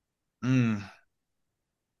 Wouldn't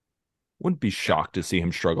be shocked to see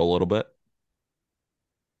him struggle a little bit.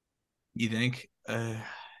 You think?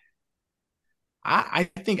 I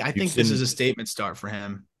think this is a statement start for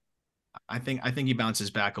him. I think he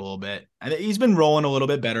bounces back a little bit. He's been rolling a little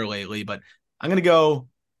bit better lately, but I'm gonna go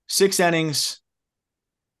 6 innings,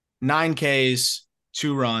 9 Ks,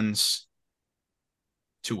 2 runs,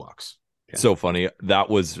 2 walks. Okay. So funny. That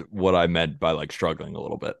was what I meant by like struggling a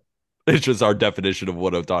little bit. It's just our definition of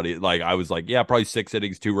what Ohtani. Like I was like, yeah, probably 6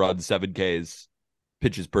 innings, 2 runs, 7 Ks.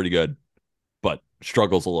 Pitch is pretty good, but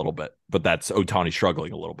struggles a little bit. But that's Ohtani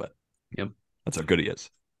struggling a little bit. Yep. That's how good he is.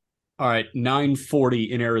 All right, 9:40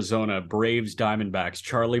 in Arizona, Braves, Diamondbacks.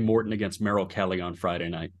 Charlie Morton against Merrill Kelly on Friday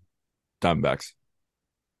night. Diamondbacks.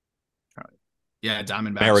 Yeah,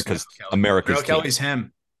 Diamondbacks. America's Merrill Kelly's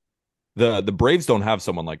him. The Braves don't have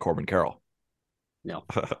someone like Corbin Carroll. No.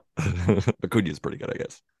 Acuña is pretty good, I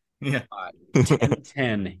guess. Yeah.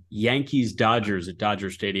 10-10, Yankees, Dodgers at Dodger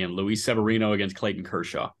Stadium. Luis Severino against Clayton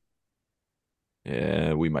Kershaw.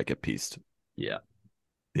 Yeah, we might get pieced. Yeah.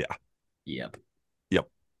 Yeah. Yep.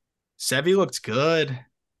 Sevy looks good.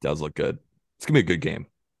 Does look good. It's gonna be a good game.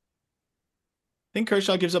 I think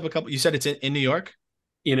Kershaw gives up a couple. You said it's in New York?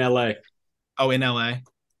 In LA. Oh, in LA.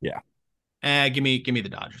 Yeah. Give me the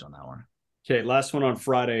Dodgers on that one. Okay, last one on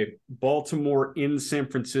Friday. Baltimore in San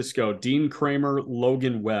Francisco. Dean Kramer,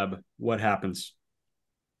 Logan Webb. What happens?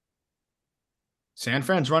 San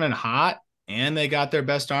Fran's running hot, and they got their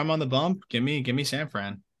best arm on the bump. Give me San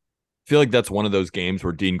Fran. I feel like that's one of those games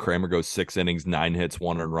where Dean Kramer goes 6 innings, 9 hits,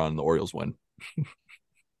 1 earned run, and the Orioles win.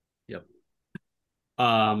 Yep.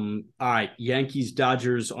 All right. Yankees,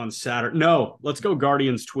 Dodgers on Saturday. No, let's go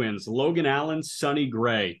Guardians, Twins. Logan Allen, Sonny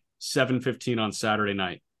Gray, 7:15 on Saturday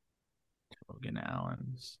night. Logan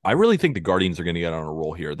Allen's. I really think the Guardians are going to get on a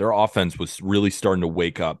roll here. Their offense was really starting to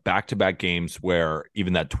wake up. Back-to-back games where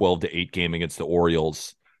even that 12-8 game against the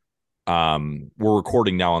Orioles, we're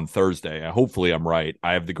recording now on Thursday. Hopefully I'm right.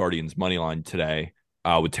 I have the Guardians money line today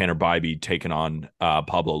with Tanner Bybee taking on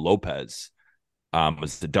Pablo Lopez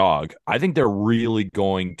as the dog. I think they're really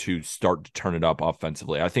going to start to turn it up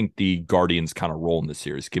offensively. I think the Guardians kind of roll in this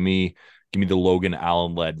series. Give me the Logan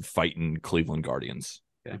Allen led fighting Cleveland Guardians.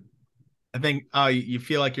 Okay. I think you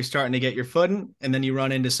feel like you're starting to get your footing, and then you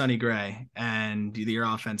run into Sonny Gray, and your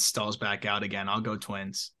offense stalls back out again. I'll go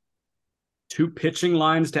Twins. 2 pitching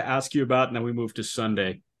lines to ask you about, and then we move to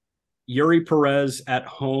Sunday. Yuri Perez at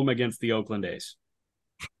home against the Oakland A's.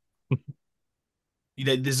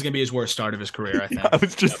 This is going to be his worst start of his career, I think. I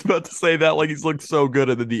was just about to say that. Like, he's looked so good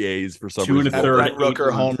at the A's for some 2 reason.1/3 Brent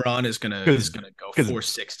Rooker home run is going to go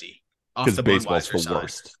 460 off the baseball's Budweiser the sign.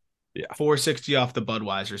 worst. Yeah. 460 off the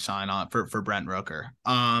Budweiser sign on for Brent Rooker.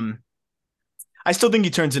 I still think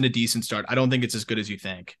he turns in a decent start. I don't think it's as good as you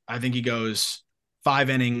think. I think he goes 5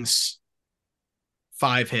 innings,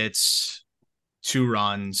 5 hits, 2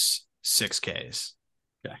 runs, 6 Ks.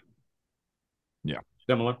 Okay. Yeah.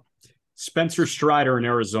 Similar. Spencer Strider in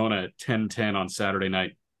Arizona at 10-10 on Saturday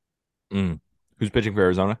night. Who's pitching for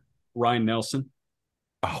Arizona? Ryan Nelson.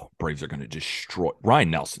 Oh, Braves are going to destroy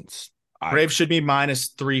Ryan Nelson's. Braves should be minus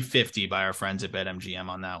 350 by our friends at BetMGM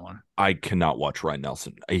on that one. I cannot watch Ryan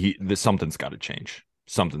Nelson. Something's got to change.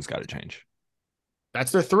 Something's got to change.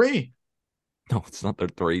 That's their 3. No, it's not their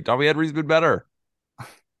 3. Tommy Henry's been better.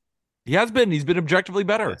 He has been. He's been objectively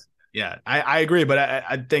better. Yeah, I agree, but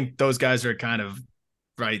I think those guys are kind of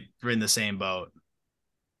right in the same boat.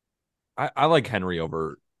 I like Henry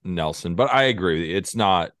over Nelson, but I agree. It's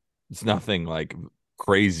nothing like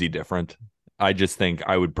crazy different. I just think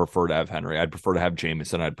I would prefer to have Henry. I'd prefer to have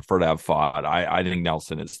Jameson. I'd prefer to have Fod. I think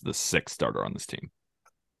Nelson is the 6th starter on this team.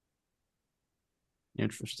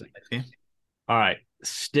 Interesting. All right.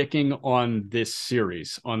 Sticking on this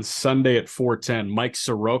series on Sunday at 4:10, Mike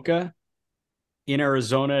Soroka in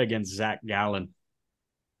Arizona against Zach Gallen.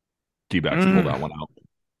 D-backs pull that one out.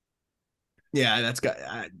 Yeah, that's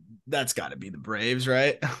got to be the Braves,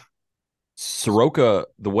 right? Soroka,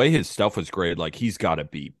 the way his stuff was graded, like he's got to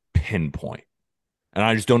be pinpoint. And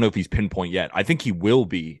I just don't know if he's pinpoint yet. I think he will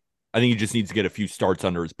be. I think he just needs to get a few starts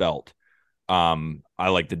under his belt. I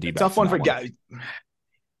like the D-backs. Tough one for Gallen.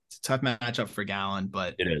 It's a tough matchup for Gallen,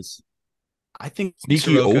 but it is. I think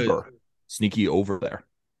Sneaky over there.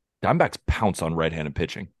 Diamondbacks pounce on right-handed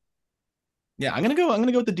pitching. Yeah, I'm gonna go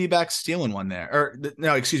with the D-backs stealing one there.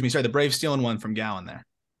 The Braves stealing one from Gallen there.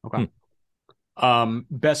 Okay.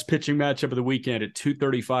 Best pitching matchup of the weekend at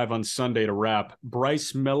 2:35 on Sunday to wrap.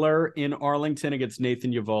 Bryce Miller in Arlington against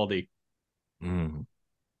Nathan Eovaldi.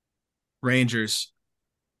 Rangers.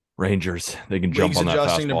 They can jump on that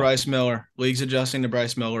fastball. League's adjusting to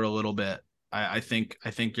Bryce Miller a little bit. I think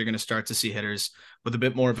you're going to start to see hitters with a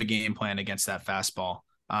bit more of a game plan against that fastball,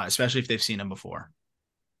 especially if they've seen him before.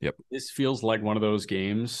 Yep. This feels like one of those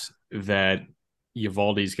games that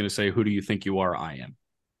Eovaldi's going to say, "Who do you think you are? I am,"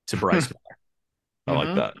 to Bryce Miller. I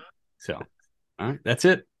like that. So, all right, that's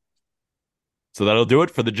it. So that'll do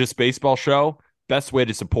it for the Just Baseball show. Best way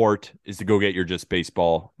to support is to go get your Just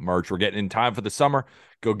Baseball merch. We're getting in time for the summer.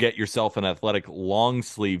 Go get yourself an athletic long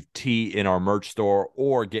sleeve tee in our merch store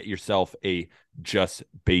or get yourself a Just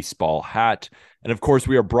Baseball hat. And of course,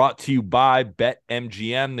 we are brought to you by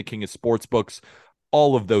BetMGM, the king of sportsbooks.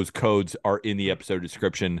 All of those codes are in the episode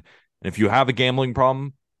description. And if you have a gambling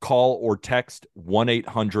problem, call or text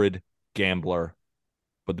 1-800-GAMBLER.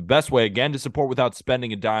 But the best way, again, to support without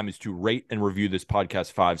spending a dime is to rate and review this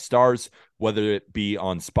podcast 5 stars, whether it be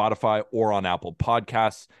on Spotify or on Apple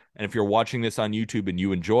Podcasts. And if you're watching this on YouTube and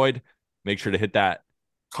you enjoyed, make sure to hit that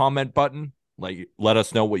comment button. Let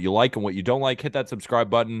us know what you like and what you don't like. Hit that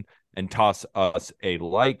subscribe button and toss us a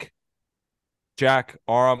like. Jack,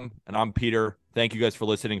 Aram, and I'm Peter. Thank you guys for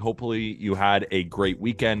listening. Hopefully you had a great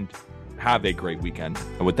weekend. Have a great weekend.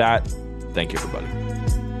 And with that, thank you, everybody.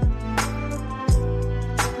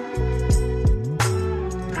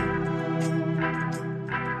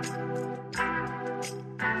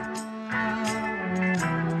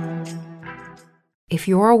 If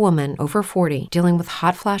you're a woman over 40 dealing with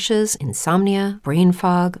hot flashes, insomnia, brain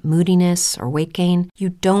fog, moodiness, or weight gain, you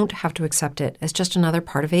don't have to accept it as just another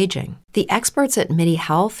part of aging. The experts at MIDI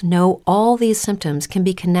Health know all these symptoms can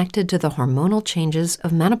be connected to the hormonal changes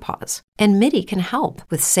of menopause. And MIDI can help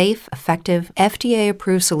with safe, effective,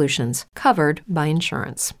 FDA-approved solutions covered by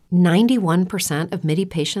insurance. 91% of MIDI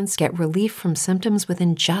patients get relief from symptoms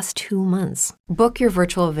within just 2 months. Book your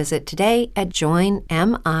virtual visit today at joinmidi.com.